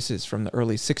bunch of races from the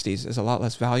early 60s is a lot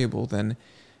less valuable than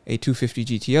a 250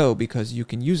 GTO, because you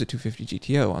can use a 250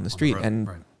 GTO on the street and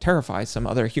terrify some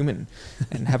other human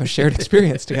and have a shared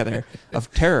experience together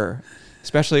of terror,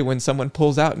 especially when someone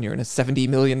pulls out and you're in a $70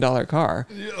 million car.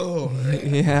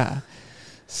 Yeah.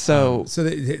 So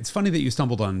it's funny that you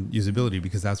stumbled on usability,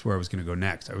 because that's where I was going to go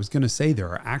next. I was going to say there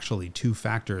are actually two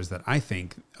factors that I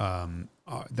think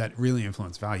that really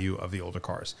influence value of the older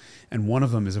cars. And one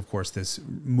of them is, of course, this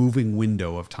moving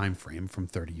window of time frame from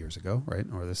 30 years ago, right?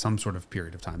 Or there's some sort of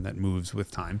period of time that moves with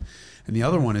time. And the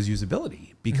other one is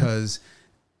usability, because,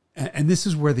 and this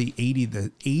is where the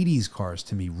 80s cars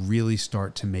to me really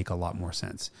start to make a lot more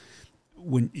sense.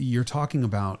 When you're talking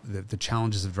about the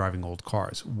challenges of driving old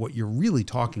cars, what you're really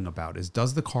talking about is,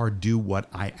 does the car do what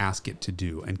I ask it to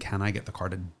do? And can I get the car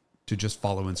to to just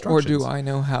follow Or instructions. do I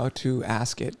know how to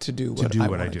ask it to do what I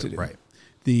want it to do? Right.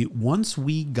 Once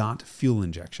we got fuel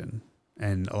injection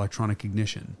and electronic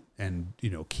ignition and,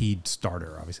 keyed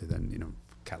starter, obviously then,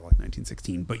 Cadillac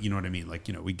 1916, but you know what I mean? Like,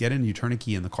 we get in, you turn a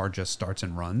key and the car just starts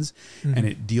and runs, and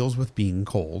it deals with being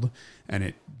cold, and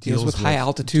it deals with high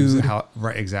altitude.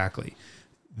 Right, exactly.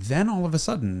 Then all of a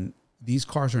sudden, these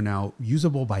cars are now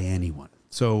usable by anyone.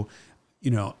 So,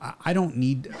 I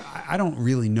don't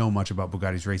really know much about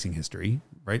Bugatti's racing history,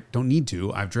 right? Don't need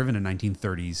to. I've driven a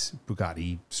 1930s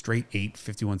Bugatti straight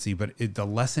 851C, but the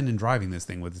lesson in driving this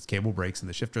thing with its cable brakes and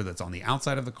the shifter that's on the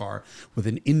outside of the car with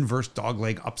an inverse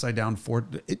dogleg upside down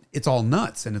forward, it's all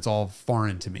nuts and it's all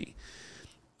foreign to me.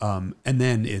 And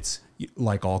then it's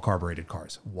like all carbureted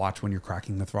cars. Watch when you're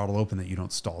cracking the throttle open that you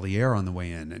don't stall the air on the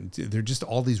way in. And there are just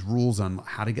all these rules on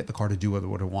how to get the car to do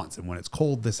what it wants. And when it's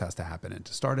cold, this has to happen. And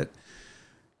to start it,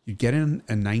 you get in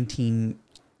a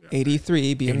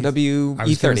 1983 BMW E30. I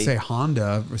was going to say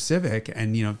Honda or Civic,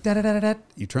 and you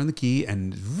turn the key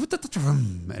and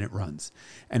it runs,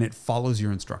 and it follows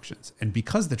your instructions. And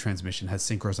because the transmission has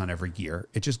synchros on every gear,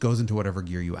 it just goes into whatever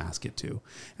gear you ask it to.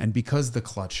 And because the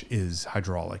clutch is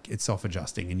hydraulic, it's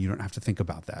self-adjusting, and you don't have to think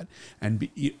about that. And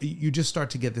you just start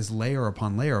to get this layer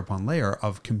upon layer upon layer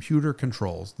of computer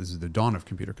controls. This is the dawn of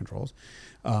computer controls.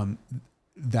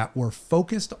 That were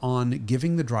focused on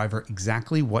giving the driver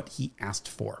exactly what he asked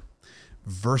for,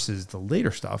 versus the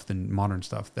later stuff, the modern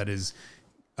stuff that is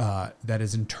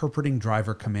interpreting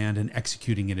driver command and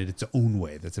executing it in its own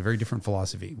way. That's a very different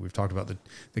philosophy. We've talked about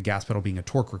the gas pedal being a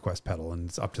torque request pedal, and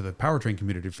it's up to the powertrain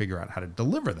community to figure out how to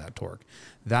deliver that torque.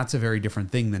 That's a very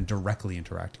different thing than directly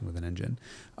interacting with an engine.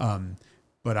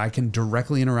 But I can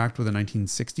directly interact with a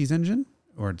 1960s engine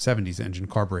or 70s engine,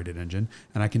 carbureted engine,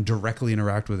 and I can directly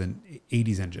interact with an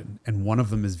 80s engine. And one of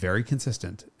them is very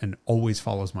consistent and always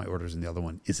follows my orders, and the other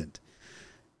one isn't.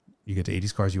 You get to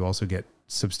 80s cars, you also get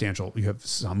you have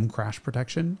some crash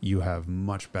protection, you have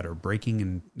much better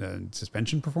braking and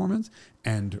suspension performance,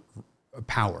 and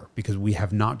power, because we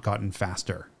have not gotten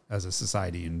faster as a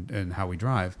society in how we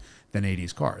drive than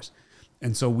 80s cars.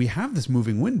 And so we have this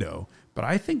moving window, but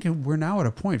I think we're now at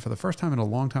a point for the first time in a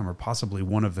long time, or possibly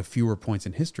one of the fewer points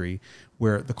in history,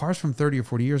 where the cars from 30 or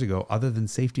 40 years ago, other than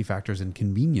safety factors and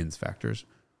convenience factors,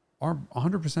 are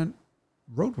 100%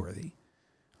 roadworthy.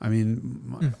 I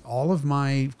mean, all of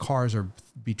my cars are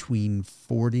between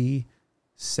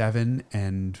 47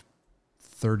 and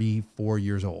 34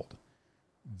 years old.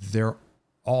 They're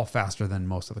all faster than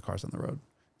most of the cars on the road.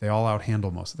 They all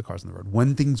outhandle most of the cars on the road.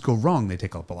 When things go wrong, they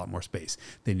take up a lot more space.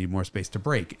 They need more space to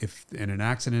brake. If in an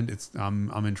accident,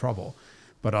 I'm in trouble.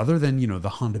 But other than the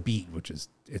Honda Beat, which is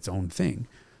its own thing,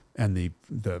 and the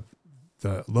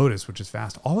Lotus, which is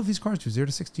fast, all of these cars do 0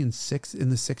 to 60 in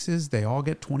the sixes. They all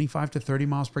get 25 to 30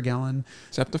 miles per gallon,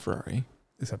 except the Ferrari,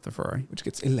 which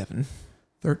gets 11,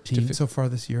 13 so far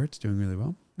this year. It's doing really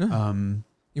well.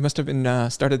 You must have been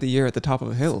started the year at the top of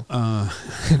a hill.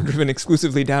 Driven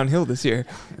exclusively downhill this year.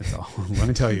 Let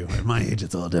me tell you, at my age,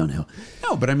 it's all downhill.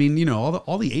 No, but I mean,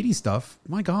 all the 80s stuff.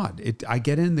 My God, I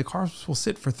get in. The cars will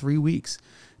sit for 3 weeks.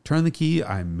 Turn the key.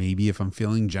 Maybe if I'm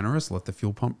feeling generous, let the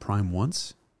fuel pump prime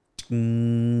once,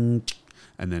 and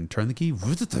then turn the key.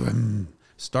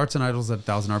 Starts and idles at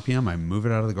 1,000 RPM. I move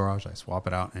it out of the garage. I swap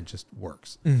it out, and it just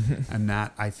works. Mm-hmm. And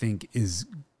that, I think, is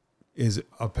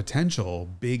a potential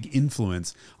big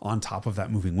influence on top of that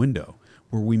moving window,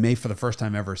 where we may for the first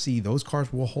time ever see those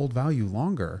cars will hold value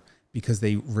longer because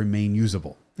they remain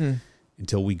usable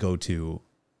until we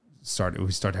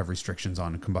start to have restrictions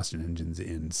on combustion engines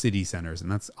in city centers. And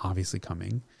that's obviously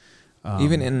coming.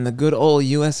 Even in the good old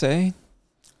USA?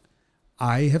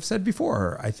 I have said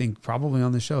before, I think probably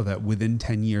on the show, that within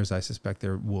 10 years, I suspect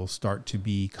there will start to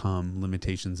become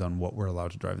limitations on what we're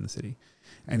allowed to drive in the city.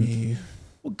 And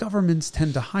well, governments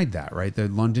tend to hide that, right? The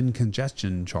London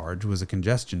congestion charge was a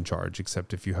congestion charge,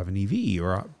 except if you have an EV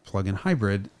or a plug-in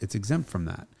hybrid, it's exempt from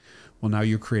that. Well, now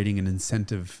you're creating an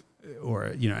incentive or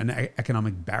an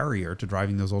economic barrier to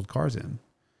driving those old cars in.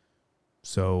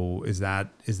 So is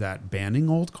that banning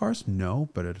old cars? No,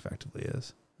 but it effectively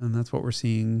is. And that's what we're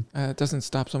seeing. It doesn't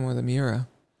stop someone with a Miura.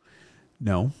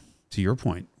 No, to your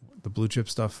point. The blue chip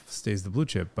stuff stays the blue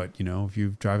chip, but if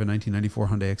you drive a 1994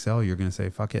 Hyundai XL, you're going to say,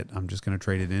 fuck it, I'm just going to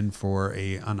trade it in for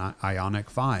an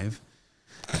Ioniq 5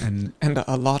 and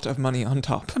a lot of money on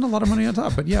top.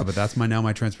 But that's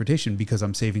my transportation, because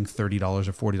I'm saving $30 or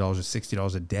 $40 or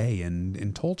 $60 a day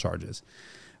in toll charges.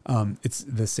 It's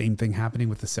the same thing happening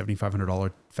with the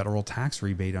 $7,500 federal tax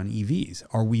rebate on EVs.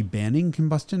 Are we banning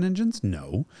combustion engines?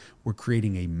 No, we're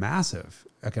creating a massive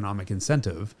economic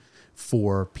incentive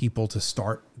for people to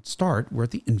start we're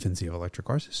at the infancy of electric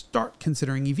cars, start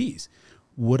considering EVs.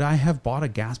 Would I have bought a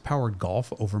gas-powered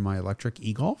Golf over my electric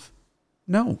e-Golf?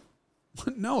 No.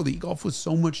 No, the e-Golf was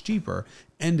so much cheaper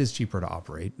and is cheaper to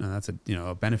operate. Now that's a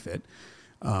benefit.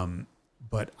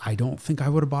 But I don't think I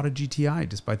would have bought a GTI,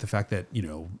 despite the fact that,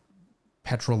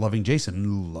 petrol-loving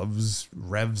Jason loves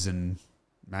revs and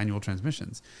manual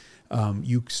transmissions.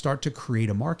 You start to create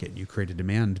a market. You create a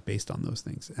demand based on those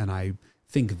things. And I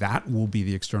think that will be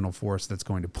the external force that's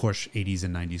going to push 80s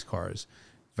and 90s cars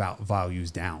values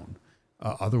down.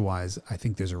 Otherwise, I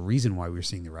think there's a reason why we're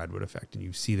seeing the RADwood effect, and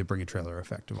you see the bring a trailer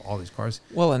effect of all these cars.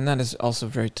 Well, and that is also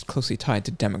very closely tied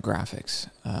to demographics.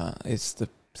 It's the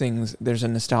things, there's a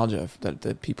nostalgia that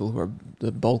the people who are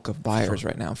the bulk of buyers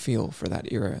right now feel for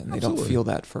that era, and they don't feel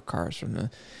that for cars from the.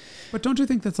 But don't you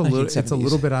think that's it's a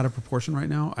little bit out of proportion right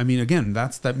now? I mean, again,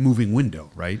 that's that moving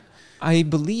window, right? I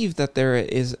believe that there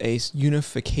is a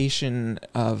unification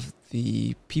of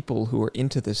the people who are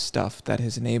into this stuff that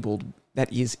is enabled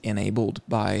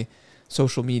by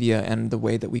social media and the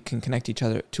way that we can connect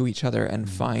to each other and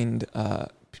find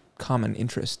common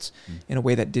interests in a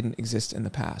way that didn't exist in the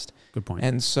past. Good point.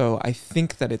 And so I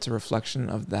think that it's a reflection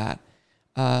of that.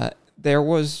 There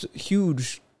was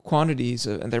huge quantities,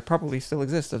 and there probably still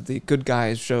exist, of the good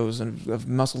guys shows and of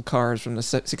muscle cars from the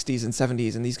 60s and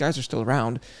 70s, and these guys are still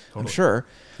around, totally. I'm sure.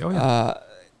 Oh, yeah.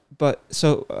 But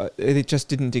so it just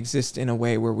didn't exist in a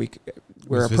way where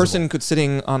a person could,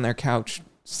 sitting on their couch,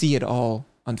 see it all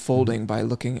unfolding by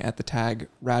looking at the tag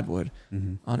RADwood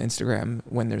on Instagram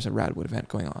when there's a RADwood event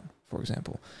going on, for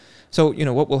example. So,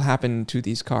 what will happen to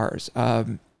these cars?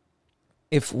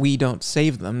 If we don't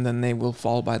save them, then they will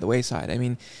fall by the wayside. I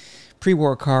mean,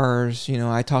 pre-war cars,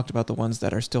 I talked about the ones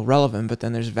that are still relevant, but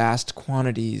then there's vast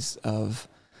quantities of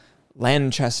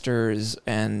Lanchesters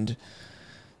and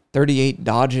 38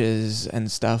 Dodges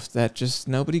and stuff that just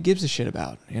nobody gives a shit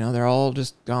about. They're all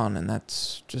just gone, and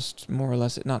that's just more or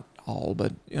less it. Not all,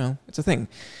 but it's a thing.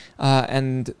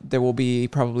 And there will be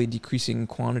probably decreasing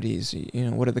quantities.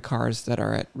 What are the cars that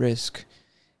are at risk?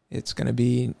 It's going to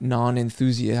be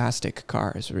non-enthusiastic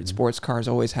cars, or sports cars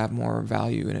always have more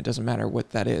value, and it doesn't matter what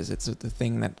that is. It's the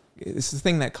thing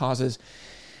that causes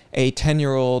a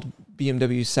 10-year-old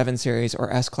BMW 7 Series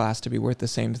or S-Class to be worth the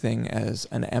same thing as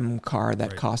an M car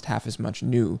that cost half as much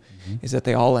new, is that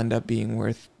they all end up being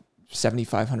worth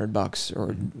 $7,500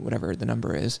 or whatever the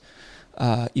number is,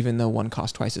 even though one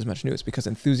costs twice as much new. It's because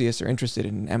enthusiasts are interested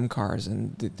in M cars,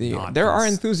 and there are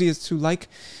enthusiasts who like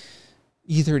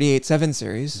E38 7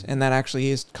 Series, and that actually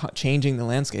is changing the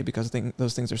landscape because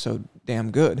those things are so damn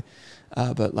good.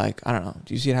 But I don't know.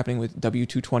 Do you see it happening with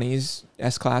W220s,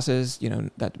 S-Classes,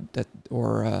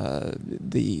 or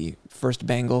the first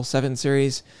Bangle 7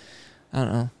 Series? I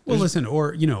don't know. Well, listen,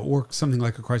 or something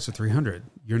like a Chrysler 300.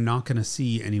 You're not going to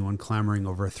see anyone clamoring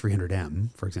over a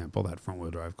 300M, for example, that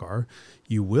front-wheel drive car.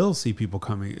 You will see people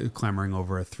clamoring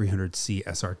over a 300C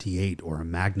SRT8 or a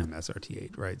Magnum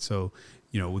SRT8, right? So,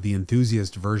 the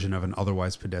enthusiast version of an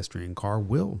otherwise pedestrian car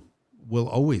will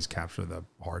always capture the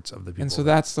hearts of the people. And so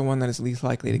that's the one that is least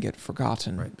likely to get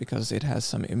forgotten, because it has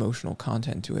some emotional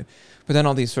content to it. But then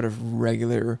all these sort of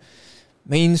regular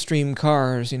mainstream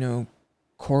cars,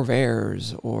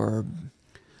 Corvairs or...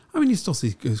 I mean, you still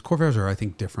see... Corvairs are, I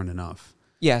think, different enough.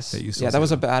 Yes. That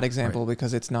was a bad example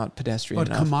because it's not pedestrian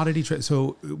enough. But commodity...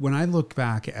 So when I look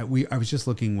back at... I was just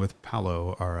looking with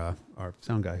Paolo, our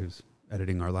sound guy who's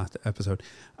editing our last episode.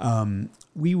 He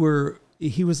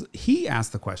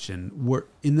asked the question,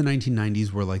 in the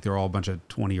 1990s, where there were all a bunch of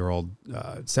 20-year-old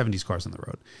 70s cars on the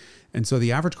road. And so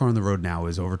the average car on the road now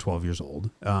is over 12 years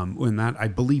old. And that, I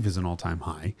believe, is an all-time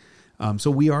high.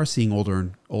 So we are seeing older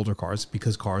and older cars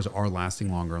because cars are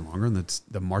lasting longer and longer, and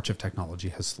the march of technology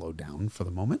has slowed down for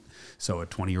the moment. So a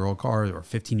 20-year-old car or a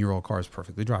 15-year-old car is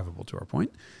perfectly drivable, to our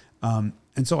point.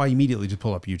 And so I immediately just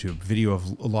pull up YouTube video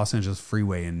of Los Angeles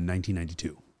freeway in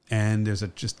 1992. And there's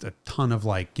just a ton of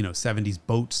 70s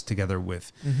boats together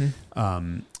with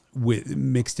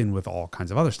mixed in with all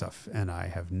kinds of other stuff. And I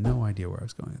have no idea where I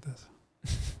was going with this.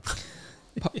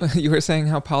 You were saying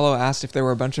how Paulo asked if there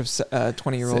were a bunch of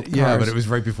 20-year-old cars. Yeah, but it was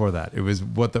right before that. It was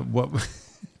what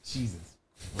Jesus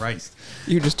Christ.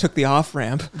 You just took the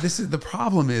off-ramp. The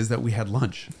problem is that we had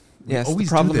lunch. Yes, the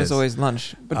problem is always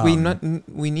lunch. But we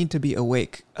need to be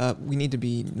awake. We need to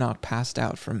be not passed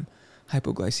out from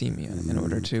hypoglycemia in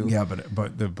order to... Yeah,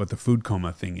 but the food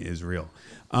coma thing is real.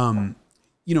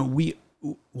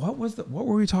 What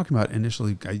were we talking about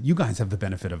initially? You guys have the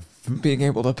benefit of being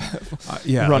able to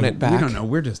run it back. We don't know.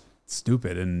 We're just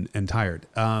stupid and tired.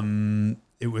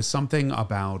 It was something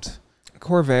about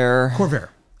Corvair.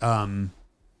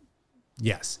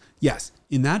 Yes.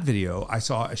 In that video, I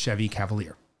saw a Chevy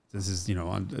Cavalier. This is, there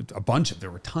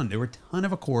were a ton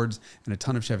of Accords and a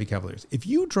ton of Chevy Cavaliers. If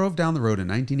you drove down the road in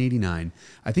 1989,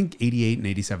 I think 88 and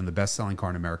 87, the best selling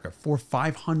car in America for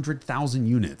 500,000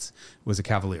 units was a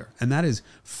Cavalier. And that is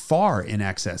far in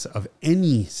excess of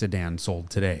any sedan sold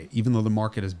today, even though the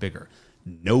market is bigger.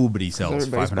 Nobody sells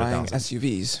 500,000.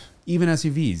 SUVs. Even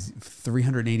SUVs,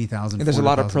 380,000. There's a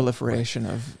lot of proliferation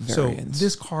of variants. So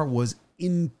this car was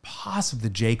impossible. The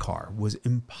J car was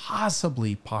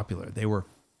impossibly popular. They were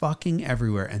fucking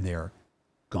everywhere, and they're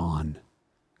gone.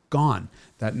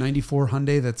 That 94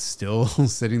 Hyundai that's still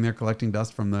sitting there collecting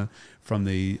dust from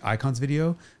the Icons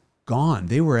video, gone.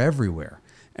 They were everywhere.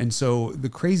 And so the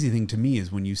crazy thing to me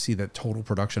is when you see that total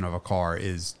production of a car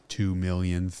is 2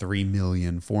 million, 3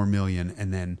 million, 4 million,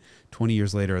 and then 20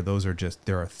 years later,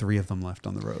 there are 3 of them left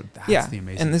on the road. That's the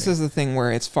amazing and this is the thing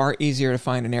where it's far easier to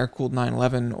find an air-cooled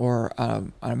 911 or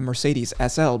a Mercedes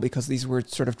SL because these were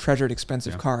sort of treasured,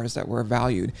 expensive cars that were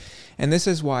valued. And this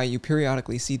is why you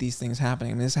periodically see these things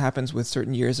happening. I mean, this happens with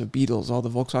certain years of Beetles. All the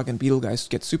Volkswagen Beetle guys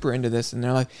get super into this, and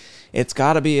they're like, it's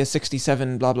got to be a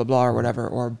 67 blah, blah, blah, or whatever,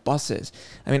 or buses.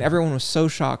 I mean, everyone was so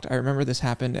shocked. I remember this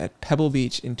happened at Pebble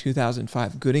Beach in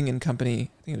 2005. Gooding and Company,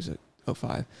 I think it was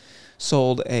 2005.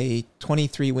 Sold a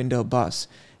 23 window bus,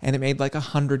 and it made like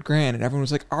 $100,000, and everyone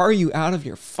was like, are you out of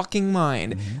your fucking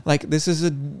mind? Mm-hmm. Like,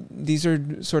 these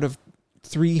are sort of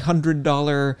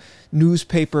 $300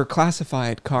 newspaper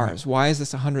classified cars. Why is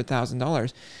this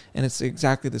 $100,000? And it's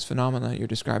exactly this phenomenon you're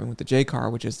describing with the J car,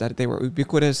 which is that they were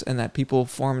ubiquitous and that people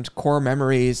formed core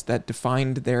memories that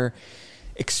defined their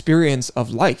experience of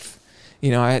life.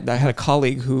 I had a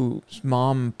colleague whose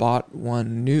mom bought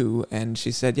one new, and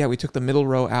she said, we took the middle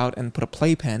row out and put a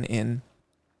playpen in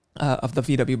of the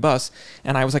VW bus,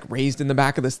 and I was like raised in the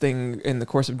back of this thing in the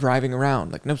course of driving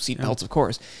around, like no seatbelts, of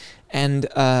course. And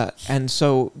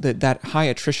so that high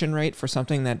attrition rate for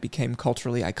something that became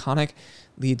culturally iconic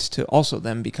leads to also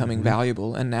them becoming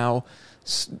valuable. And now,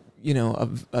 a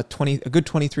good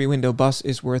 23 window bus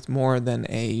is worth more than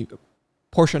a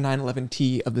Porsche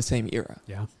 911T of the same era.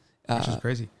 Yeah. Which is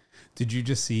crazy. Did you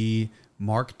just see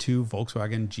Mark II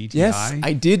Volkswagen GTI? Yes,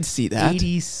 I did see that.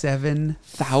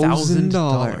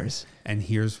 $87,000. And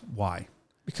here's why.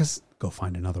 Because go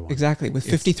find another one. Exactly. With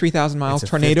 53,000 miles,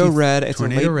 Tornado Red. It's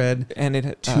Tornado Red. And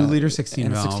it 2-liter 16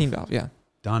 valve. 16 valve, yeah.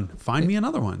 Done. Find me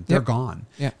another one. They're gone.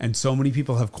 Yeah. And so many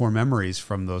people have core memories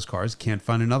from those cars. Can't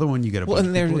find another one. You get a bunch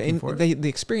of people looking for it. The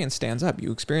experience stands up.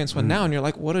 You experience one now, and you're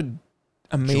like, what an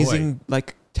amazing,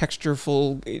 like,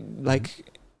 textureful, like...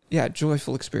 Yeah,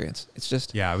 joyful experience. It's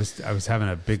just... Yeah, I was having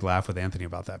a big laugh with Anthony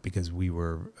about that because he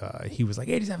was like,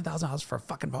 $87,000 for a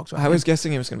fucking Volkswagen. I was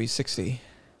guessing it was going to be 60.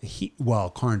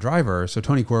 Car and Driver, so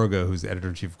Tony Quiroga, who's the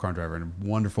editor-in-chief of Car and Driver and a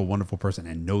wonderful, wonderful person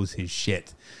and knows his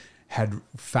shit, had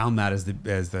found that as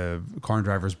the Car and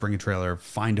Driver's Bring a Trailer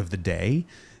find of the day,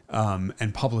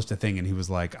 and published a thing, and he was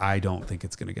like, I don't think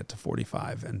it's going to get to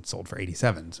 45, and sold for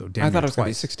 87. So damn, I thought it was going to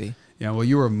be 60. Yeah, well,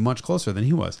 you were much closer than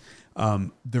he was.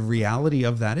 The reality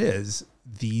of that is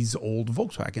these old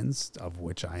Volkswagens, of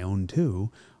which I own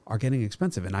 2, are getting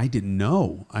expensive, and I didn't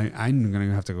know. I'm going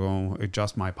to have to go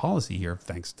adjust my policy here,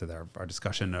 thanks to our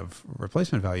discussion of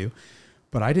replacement value.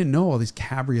 But I didn't know all these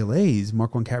cabriolets,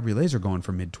 Mark I cabriolets, are going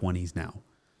for mid-20s now,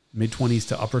 mid-20s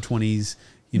to upper 20s.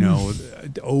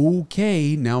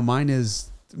 Okay, now mine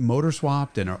is motor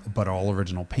swapped but all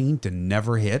original paint and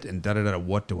never hit and da-da-da.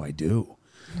 What do I do?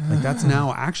 Like, that's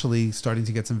now actually starting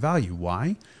to get some value.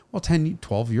 Why? Well, 10,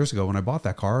 12 years ago when I bought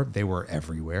that car, they were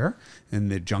everywhere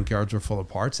and the junkyards were full of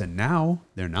parts, and now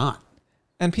they're not.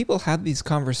 And people had these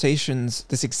conversations,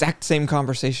 this exact same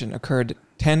conversation occurred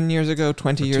 10 years ago,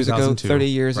 20 years ago, 30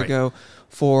 years ago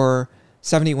for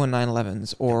 71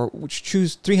 911s, or which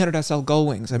choose 300 SL gull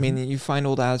wings. I mean, you find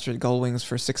old Astra gull wings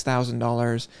for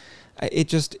 $6,000.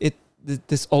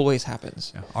 This always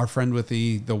happens. Yeah. Our friend with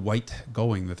the white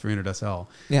Gullwing, the 300 SL,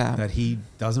 that he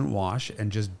doesn't wash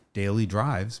and just daily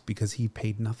drives because he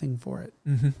paid nothing for it.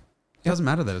 Mm-hmm. It doesn't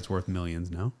matter that it's worth millions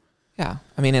now. Yeah.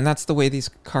 I mean, and that's the way these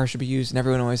cars should be used. And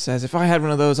everyone always says, if I had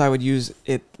one of those, I would use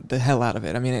the hell out of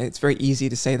it. I mean, it's very easy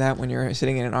to say that when you're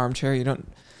sitting in an armchair. You don't...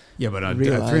 Yeah, but a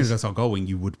 300 SL Gullwing,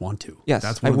 you would want to. Yes,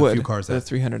 that's one of the few cars that... The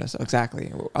 300 SL,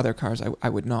 exactly. Other cars, I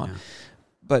would not. Yeah.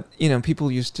 But,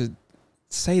 people used to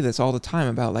say this all the time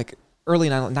about, like, early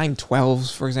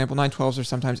 912s, for example. 912s are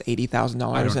sometimes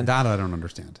 $80,000. That I don't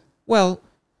understand. Well,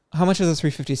 how much does a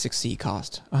 356C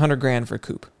cost? $100,000 for a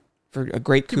coupe. For a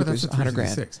great coupe is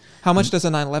 $100,000. How much does a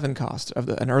 911 cost?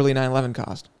 An early 911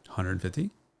 cost? $150,000?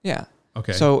 Yeah.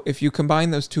 Okay. So if you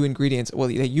combine those two ingredients, well,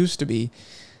 they used to be,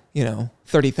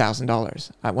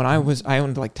 $30,000. When I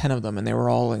owned like 10 of them, and they were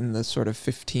all in the sort of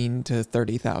 $15,000 to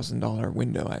 $30,000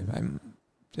 window. I'm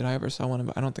Did I ever sell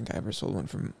one? I don't think I ever sold one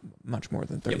for much more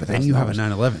than $30,000. Yeah, but then you have a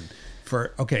 911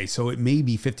 for, okay, so it may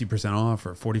be 50% off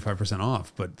or 45%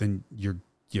 off, but then you're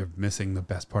missing the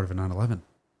best part of a 911,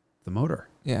 the motor.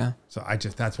 Yeah. So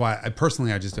that's why I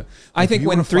personally, I think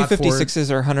when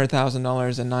 356s are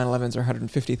 $100,000 and 911s are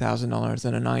 $150,000,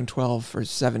 then a 912 for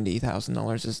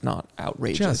 $70,000 is not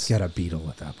outrageous. Just get a Beetle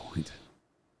at that point.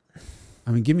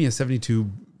 I mean, give me a 72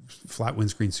 flat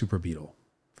windscreen Super Beetle,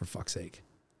 for fuck's sake.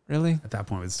 Really? At that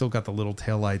point, it's still got the little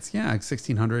taillights. Yeah,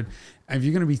 1600. If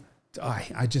you're going to be,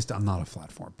 I'm not a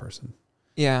flat form person.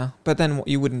 Yeah, but then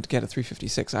you wouldn't get a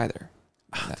 356 either.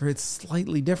 It's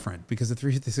slightly different because the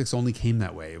 356 only came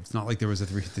that way. It's not like there was a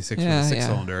 356 with a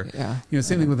six-cylinder. Yeah.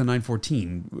 Same thing with a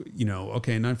 914.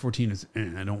 Okay, 914 is,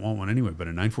 I don't want one anyway, but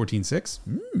a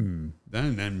 914.6,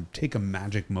 then take a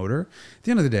magic motor. At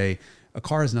the end of the day, a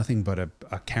car is nothing but a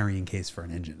carrying case for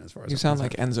an engine, as far as you sound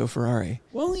like Enzo Ferrari.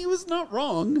 Well, he was not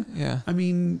wrong. Yeah. I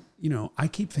mean, I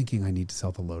keep thinking I need to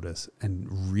sell the Lotus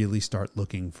and really start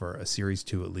looking for a Series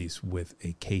 2 at least with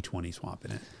a K20 swap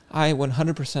in it. I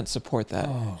 100% support that.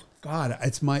 Oh God,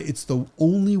 it's the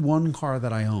only one car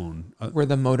that I own where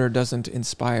the motor doesn't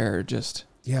inspire just.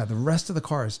 Yeah, the rest of the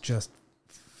car is just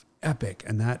epic,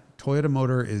 and that Toyota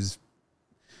motor is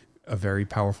a very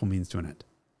powerful means to an end.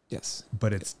 Yes.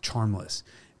 But it's charmless.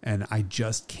 And I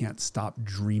just can't stop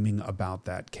dreaming about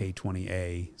that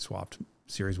K20A swapped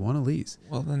Series 1 Elise.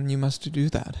 Well, then you must do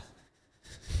that.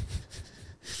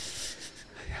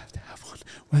 I have to have one.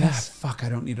 Well, yes. Fuck, I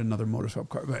don't need another motor swap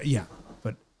car. But yeah,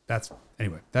 but that's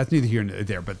neither here nor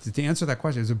there. But to answer that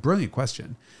question, it's a brilliant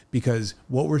question, because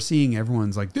what we're seeing,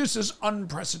 everyone's like, this is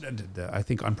unprecedented. I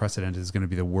think unprecedented is going to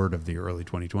be the word of the early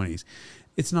 2020s.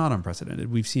 It's not unprecedented.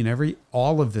 We've seen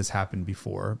all of this happen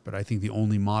before, but I think the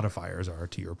only modifiers are,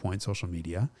 to your point, social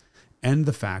media, and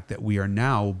the fact that we are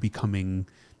now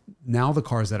the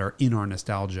cars that are in our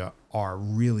nostalgia are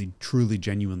really, truly,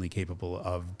 genuinely capable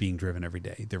of being driven every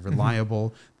day. They're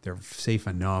reliable, they're safe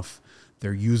enough,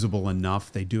 they're usable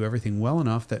enough, they do everything well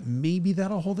enough that maybe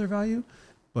that'll hold their value,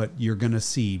 but you're going to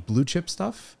see blue chip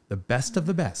stuff, the best of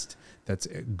the best. That's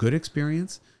a good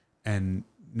experience, and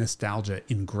nostalgia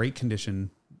in great condition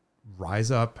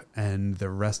rise up, and the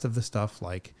rest of the stuff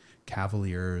like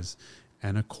Cavaliers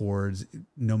and Accords,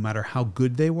 no matter how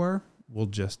good they were, will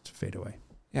just fade away.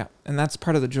 Yeah, and that's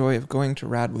part of the joy of going to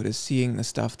Radwood, is seeing the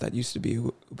stuff that used to be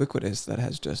ubiquitous that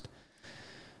has just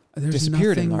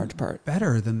disappeared in large part.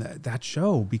 Better than that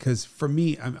show, because for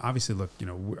me, obviously, look,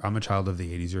 I'm a child of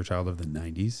the 80s, you're a child of the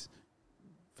 90s,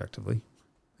 effectively,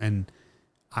 and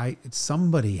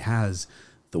somebody has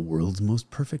the world's most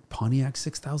perfect Pontiac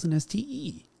 6000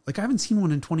 STE. Like, I haven't seen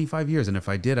one in 25 years. And if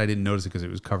I did, I didn't notice it because it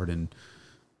was covered in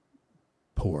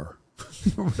pour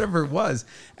or whatever it was.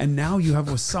 And now you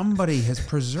have somebody has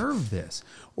preserved this,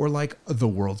 or like the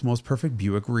world's most perfect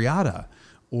Buick Riata,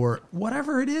 or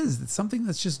whatever it is. It's something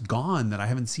that's just gone that I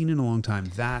haven't seen in a long time.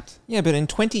 Yeah, but in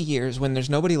 20 years, when there's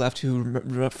nobody left who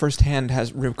firsthand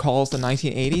recalls the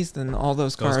 1980s, then all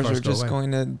those cars are just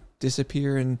going to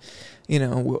disappear. And,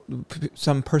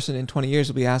 some person in 20 years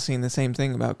will be asking the same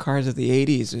thing about cars of the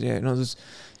 80s. Those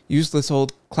useless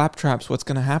old claptraps, what's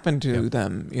going to happen to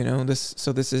them? This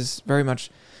is very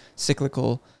much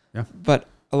cyclical. Yeah. But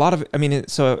a lot of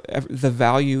the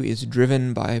value is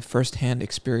driven by firsthand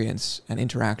experience and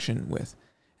interaction with,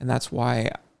 and that's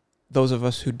why those of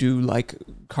us who do like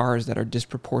cars that are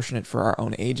disproportionate for our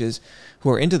own ages, who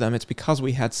are into them, it's because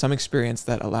we had some experience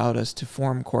that allowed us to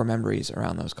form core memories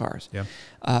around those cars. Yeah.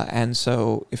 And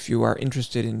so if you are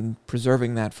interested in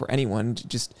preserving that for anyone,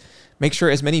 just make sure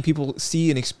as many people see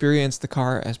and experience the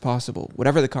car as possible,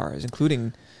 whatever the car is,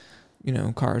 including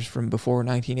cars from before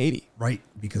 1980. Right.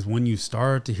 Because when you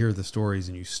start to hear the stories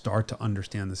and you start to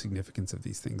understand the significance of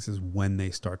these things is when they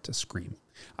start to scream.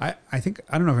 I think,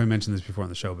 I don't know if I mentioned this before on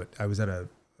the show, but I was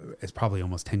it's probably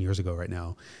almost 10 years ago right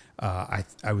now.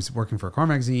 I was working for a car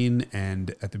magazine,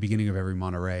 and at the beginning of every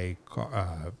Monterey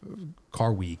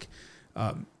car week,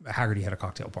 Haggerty had a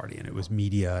cocktail party, and it was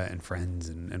media and friends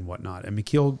and whatnot. And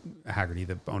McKeel Haggerty,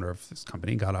 the owner of this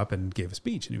company, got up and gave a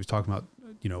speech, and he was talking about,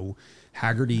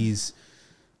 Haggerty's,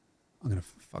 I'm going to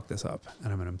fuck this up,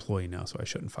 and I'm an employee now, so I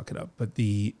shouldn't fuck it up. But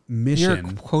the mission...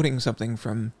 You're quoting something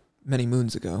from many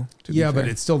moons ago. Yeah, but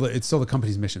it's still the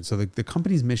company's mission. So the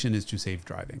company's mission is to save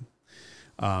driving.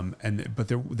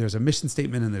 But there's a mission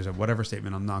statement and there's a whatever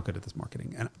statement. I'm not good at this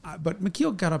marketing. But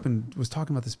McKeel got up and was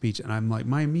talking about the speech, and I'm like,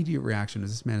 my immediate reaction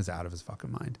is, this man is out of his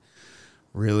fucking mind.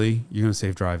 Really? You're going to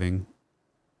save driving?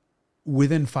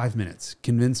 Within 5 minutes,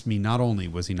 convinced me not only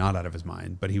was he not out of his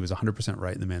mind, but he was 100%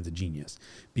 right, and the man's a genius.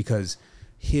 Because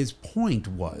his point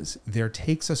was, there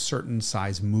takes a certain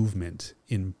size movement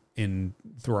in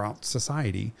throughout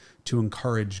society to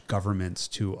encourage governments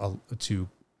to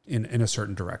in a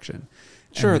certain direction.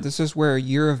 Sure, this is where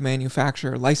year of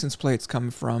manufacture, license plates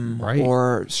come from, right,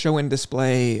 or show and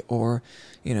display, or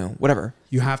whatever.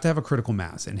 You have to have a critical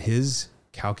mass, and his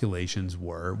calculations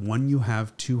were when you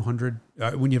have 2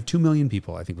 million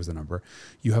people, I think was the number,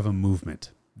 you have a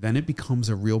movement. Then it becomes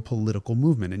a real political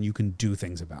movement, and you can do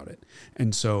things about it.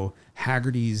 And so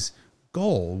Hagerty's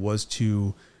goal was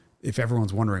to, if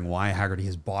everyone's wondering why Hagerty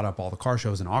has bought up all the car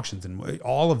shows and auctions and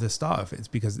all of this stuff, it's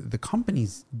because the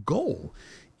company's goal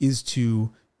is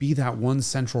to be that one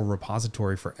central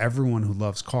repository for everyone who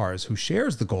loves cars, who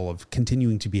shares the goal of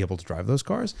continuing to be able to drive those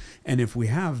cars. And if we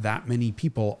have that many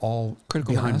people all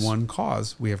behind one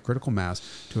cause, we have critical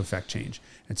mass to affect change.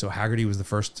 And so Hagerty was the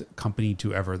first company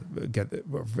to ever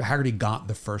Hagerty got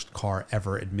the first car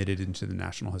ever admitted into the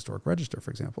National Historic Register,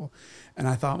 for example. And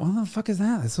I thought, well, what the fuck is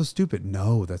that? That's so stupid.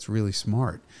 No, that's really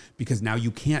smart, because now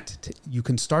you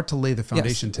can start to lay the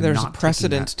foundation to there's a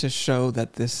precedent to show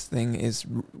that this thing is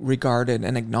regarded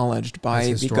and acknowledged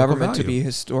by the government to be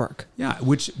historic. Yeah,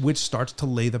 which starts to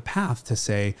lay the path to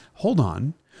say, hold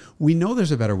on, we know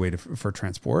there's a better way for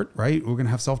transport, right? We're going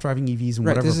to have self-driving EVs and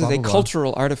whatever. This is a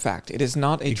cultural artifact. It is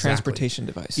not a transportation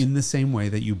device. In the same way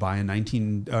that you buy a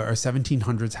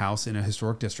 1700s house in a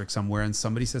historic district somewhere and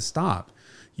somebody says, stop,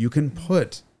 you can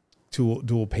put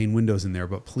dual pane windows in there,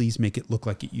 but please make it look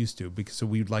like it used to, so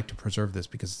we'd like to preserve this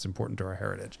because it's important to our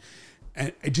heritage.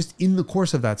 And just in the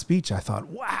course of that speech, I thought,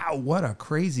 wow, what a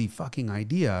crazy fucking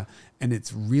idea. And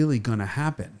it's really going to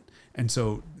happen. And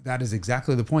so that is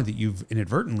exactly the point that you've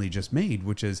inadvertently just made,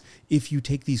 which is if you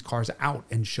take these cars out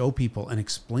and show people and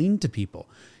explain to people,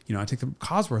 I take the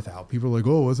Cosworth out. People are like,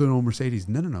 oh, was it an old Mercedes?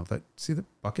 No. See the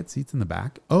bucket seats in the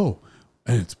back? Oh,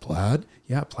 and it's plaid?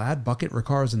 Yeah, plaid bucket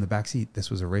cars in the back seat. This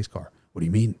was a race car. What do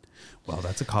you mean? Well,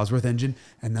 that's a Cosworth engine.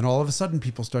 And then all of a sudden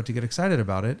people start to get excited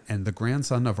about it. And the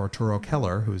grandson of Arturo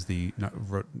Keller, who's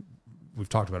we've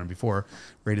talked about him before,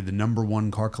 rated the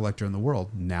 #1 car collector in the world,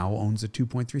 now owns a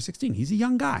 2.316. He's a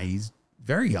young guy. He's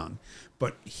very young,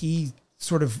 but he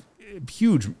sort of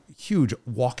huge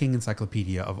walking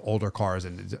encyclopedia of older cars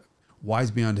and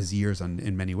wise beyond his years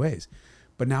in many ways.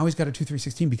 But now he's got a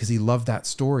 2.316 because he loved that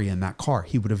story and that car.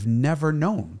 He would have never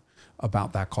known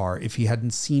about that car if he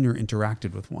hadn't seen or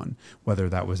interacted with one, whether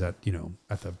that was at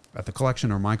the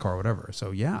collection or my car or whatever.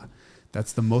 So yeah,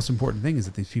 that's the most important thing, is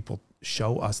that these people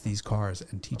show us these cars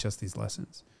and teach us these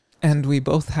lessons. And we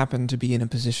both happen to be in a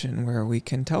position where we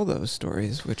can tell those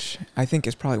stories, which I think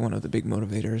is probably one of the big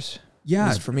motivators.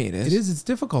 Yeah, for me it is. It is. It's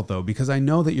difficult though, because I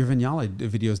know that your Vignale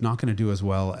video is not going to do as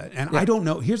well. And I don't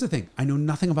know. Here's the thing. I know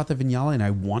nothing about the Vignale and I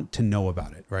want to know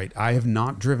about it, right? I have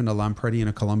not driven a Lampredi and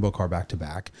a Colombo car back to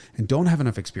back and don't have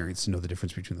enough experience to know the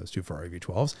difference between those two Ferrari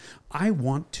V12s. I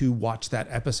want to watch that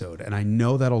episode, and I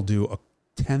know that'll do a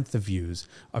 10th of views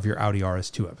of your Audi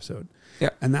RS2 episode. Yeah.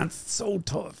 And that's so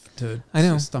tough to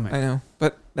stomach. I know.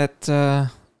 But that,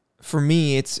 for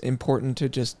me, it's important to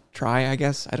just try, I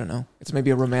guess. I don't know. It's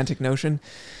maybe a romantic notion.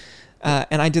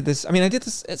 And I did this.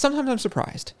 Sometimes I'm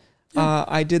surprised. Yeah.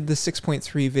 I did the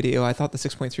 6.3 video. I thought the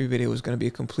 6.3 video was going to be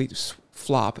a complete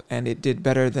flop, and it did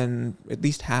better than at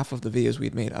least half of the videos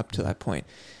we'd made up to that point.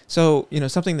 So,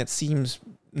 something that seems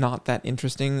not that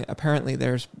interesting. Apparently,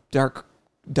 there's dark,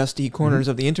 dusty corners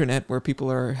of the internet where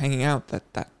people are hanging out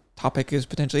that topic is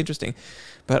potentially interesting.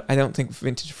 But I don't think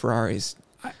vintage Ferraris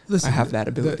have that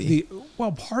ability.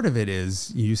 Part of it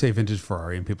is, you say vintage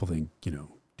Ferrari and people think,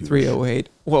 308.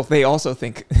 Well, they also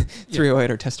think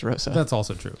 308 or Testarossa. That's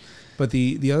also true. But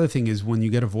the other thing is, when you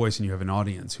get a voice and you have an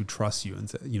audience who trusts you, and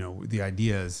the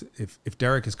idea is, if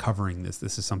Derek is covering this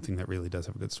is something that really does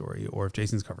have a good story, or if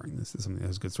Jason's covering this is something that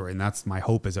has a good story. And that's my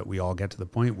hope, is that we all get to the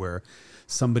point where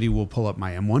somebody will pull up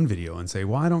my M1 video and say,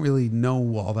 well, I don't really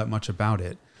know all that much about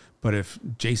it, but if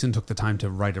Jason took the time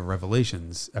to write a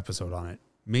Revelations episode on it,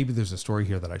 maybe there's a story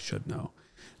here that I should know.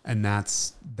 And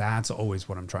that's always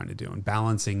what I'm trying to do. And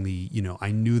balancing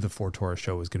I knew the Ford Taurus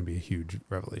show was going to be a huge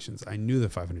Revelations. I knew the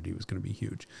 500D was going to be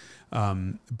huge.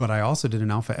 But I also did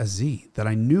an Alpha SZ that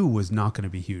I knew was not going to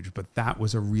be huge, but that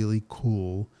was a really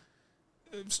cool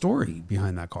story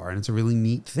behind that car. And it's a really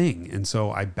neat thing. And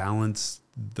so I balance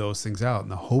those things out in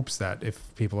the hopes that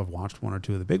if people have watched one or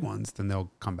two of the big ones, then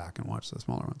they'll come back and watch the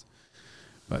smaller ones.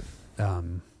 But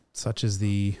such is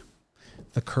the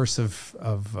curse of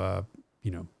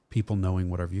people knowing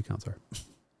what our view counts are.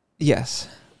 Yes,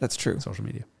 that's true. Social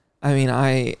media. I mean,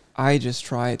 I just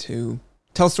try to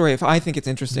tell a story. If I think it's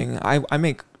interesting, I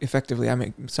make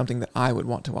something that I would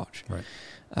want to watch. Right.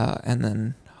 And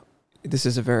then this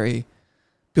is a very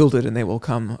build it and they will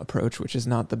come approach, which is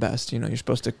not the best. You're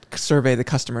supposed to survey the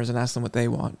customers and ask them what they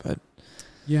want, but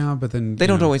yeah, but then they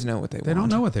don't always know what they want. They don't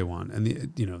know what they want,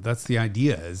 and that's the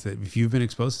idea, is that if you've been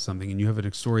exposed to something and you have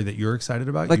a story that you're excited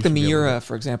about, like the Miura,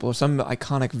 for example, or some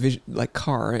iconic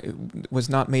car, it was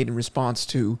not made in response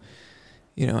to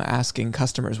asking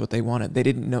customers what they wanted. They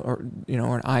didn't know, or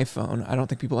an iPhone. I don't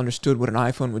think people understood what an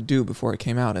iPhone would do before it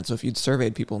came out. And so if you'd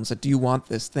surveyed people and said, "Do you want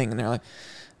this thing?" and they're like,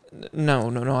 No,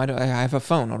 I have a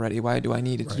phone already. Why do I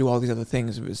need it to do all these other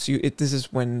things? This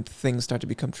is when things start to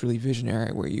become truly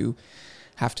visionary, where you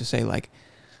have to say, like,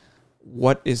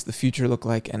 what is the future look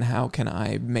like, and how can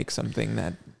I make something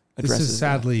that addresses This is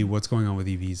sadly that? what's going on with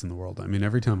EVs in the world. I mean,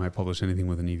 every time I publish anything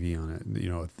with an EV on it,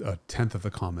 a tenth of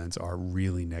the comments are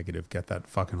really negative. Get that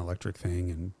fucking electric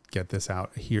thing and get this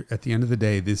out here. At the end of the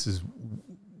day,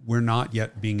 we're not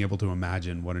yet being able to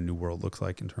imagine what a new world looks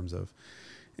like in terms of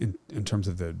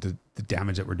the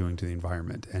damage that we're doing to the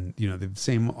environment. And, the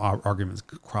same arguments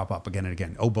crop up again and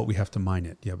again. Oh, but we have to mine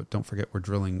it. Yeah, but don't forget we're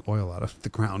drilling oil out of the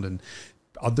ground. And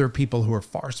other people who are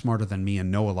far smarter than me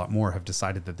and know a lot more have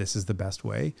decided that this is the best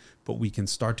way. But we can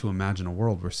start to imagine a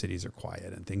world where cities are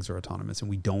quiet and things are autonomous and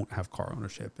we don't have car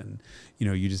ownership. And,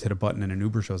 you just hit a button and an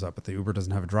Uber shows up, but the Uber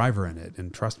doesn't have a driver in it.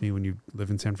 And trust me, when you live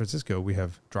in San Francisco, we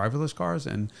have driverless cars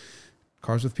and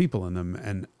cars with people in them,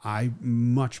 and I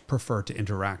much prefer to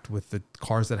interact with the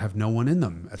cars that have no one in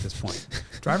them at this point.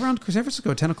 Drive around San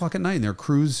Francisco at 10 o'clock at night, and they're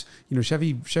Cruise,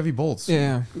 Chevy Bolts.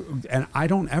 Yeah. And I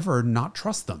don't ever not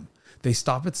trust them. They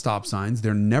stop at stop signs.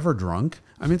 They're never drunk.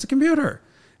 I mean, it's a computer.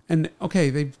 And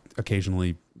okay, they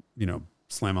occasionally,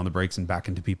 slam on the brakes and back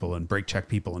into people and brake check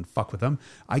people and fuck with them.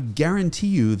 I guarantee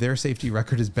you their safety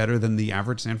record is better than the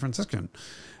average San Franciscan.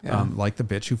 Yeah. Like the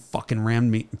bitch who fucking rammed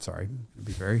me. Sorry, to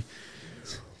be very...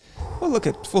 Well, look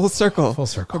at full circle. Full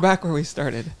circle. We're back where we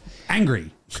started.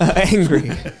 Angry. Angry.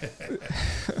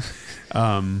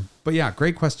 But yeah,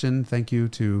 great question. Thank you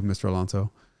to Mr.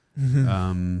 Alonso.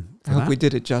 Mm-hmm. I hope we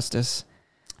did it justice.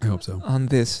 I hope so. On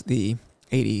this, the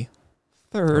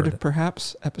 83rd,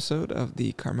 perhaps, episode of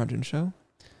the Carmudgeon Show.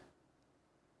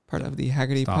 Part of the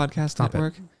Haggerty Podcast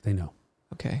Network. They know.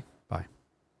 Okay. Bye.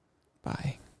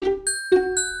 Bye.